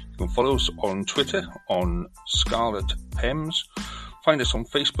 You can follow us on Twitter on Scarlet PEMS, find us on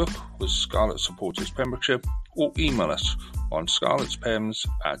Facebook with Scarlet Supporters Pembrokeshire, or email us on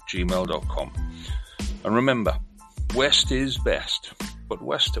scarletspems@gmail.com. And remember, West is best, but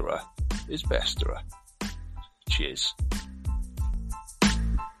Westerer is Besterer. Cheers.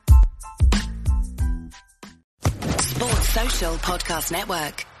 Sports Social Podcast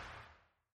Network.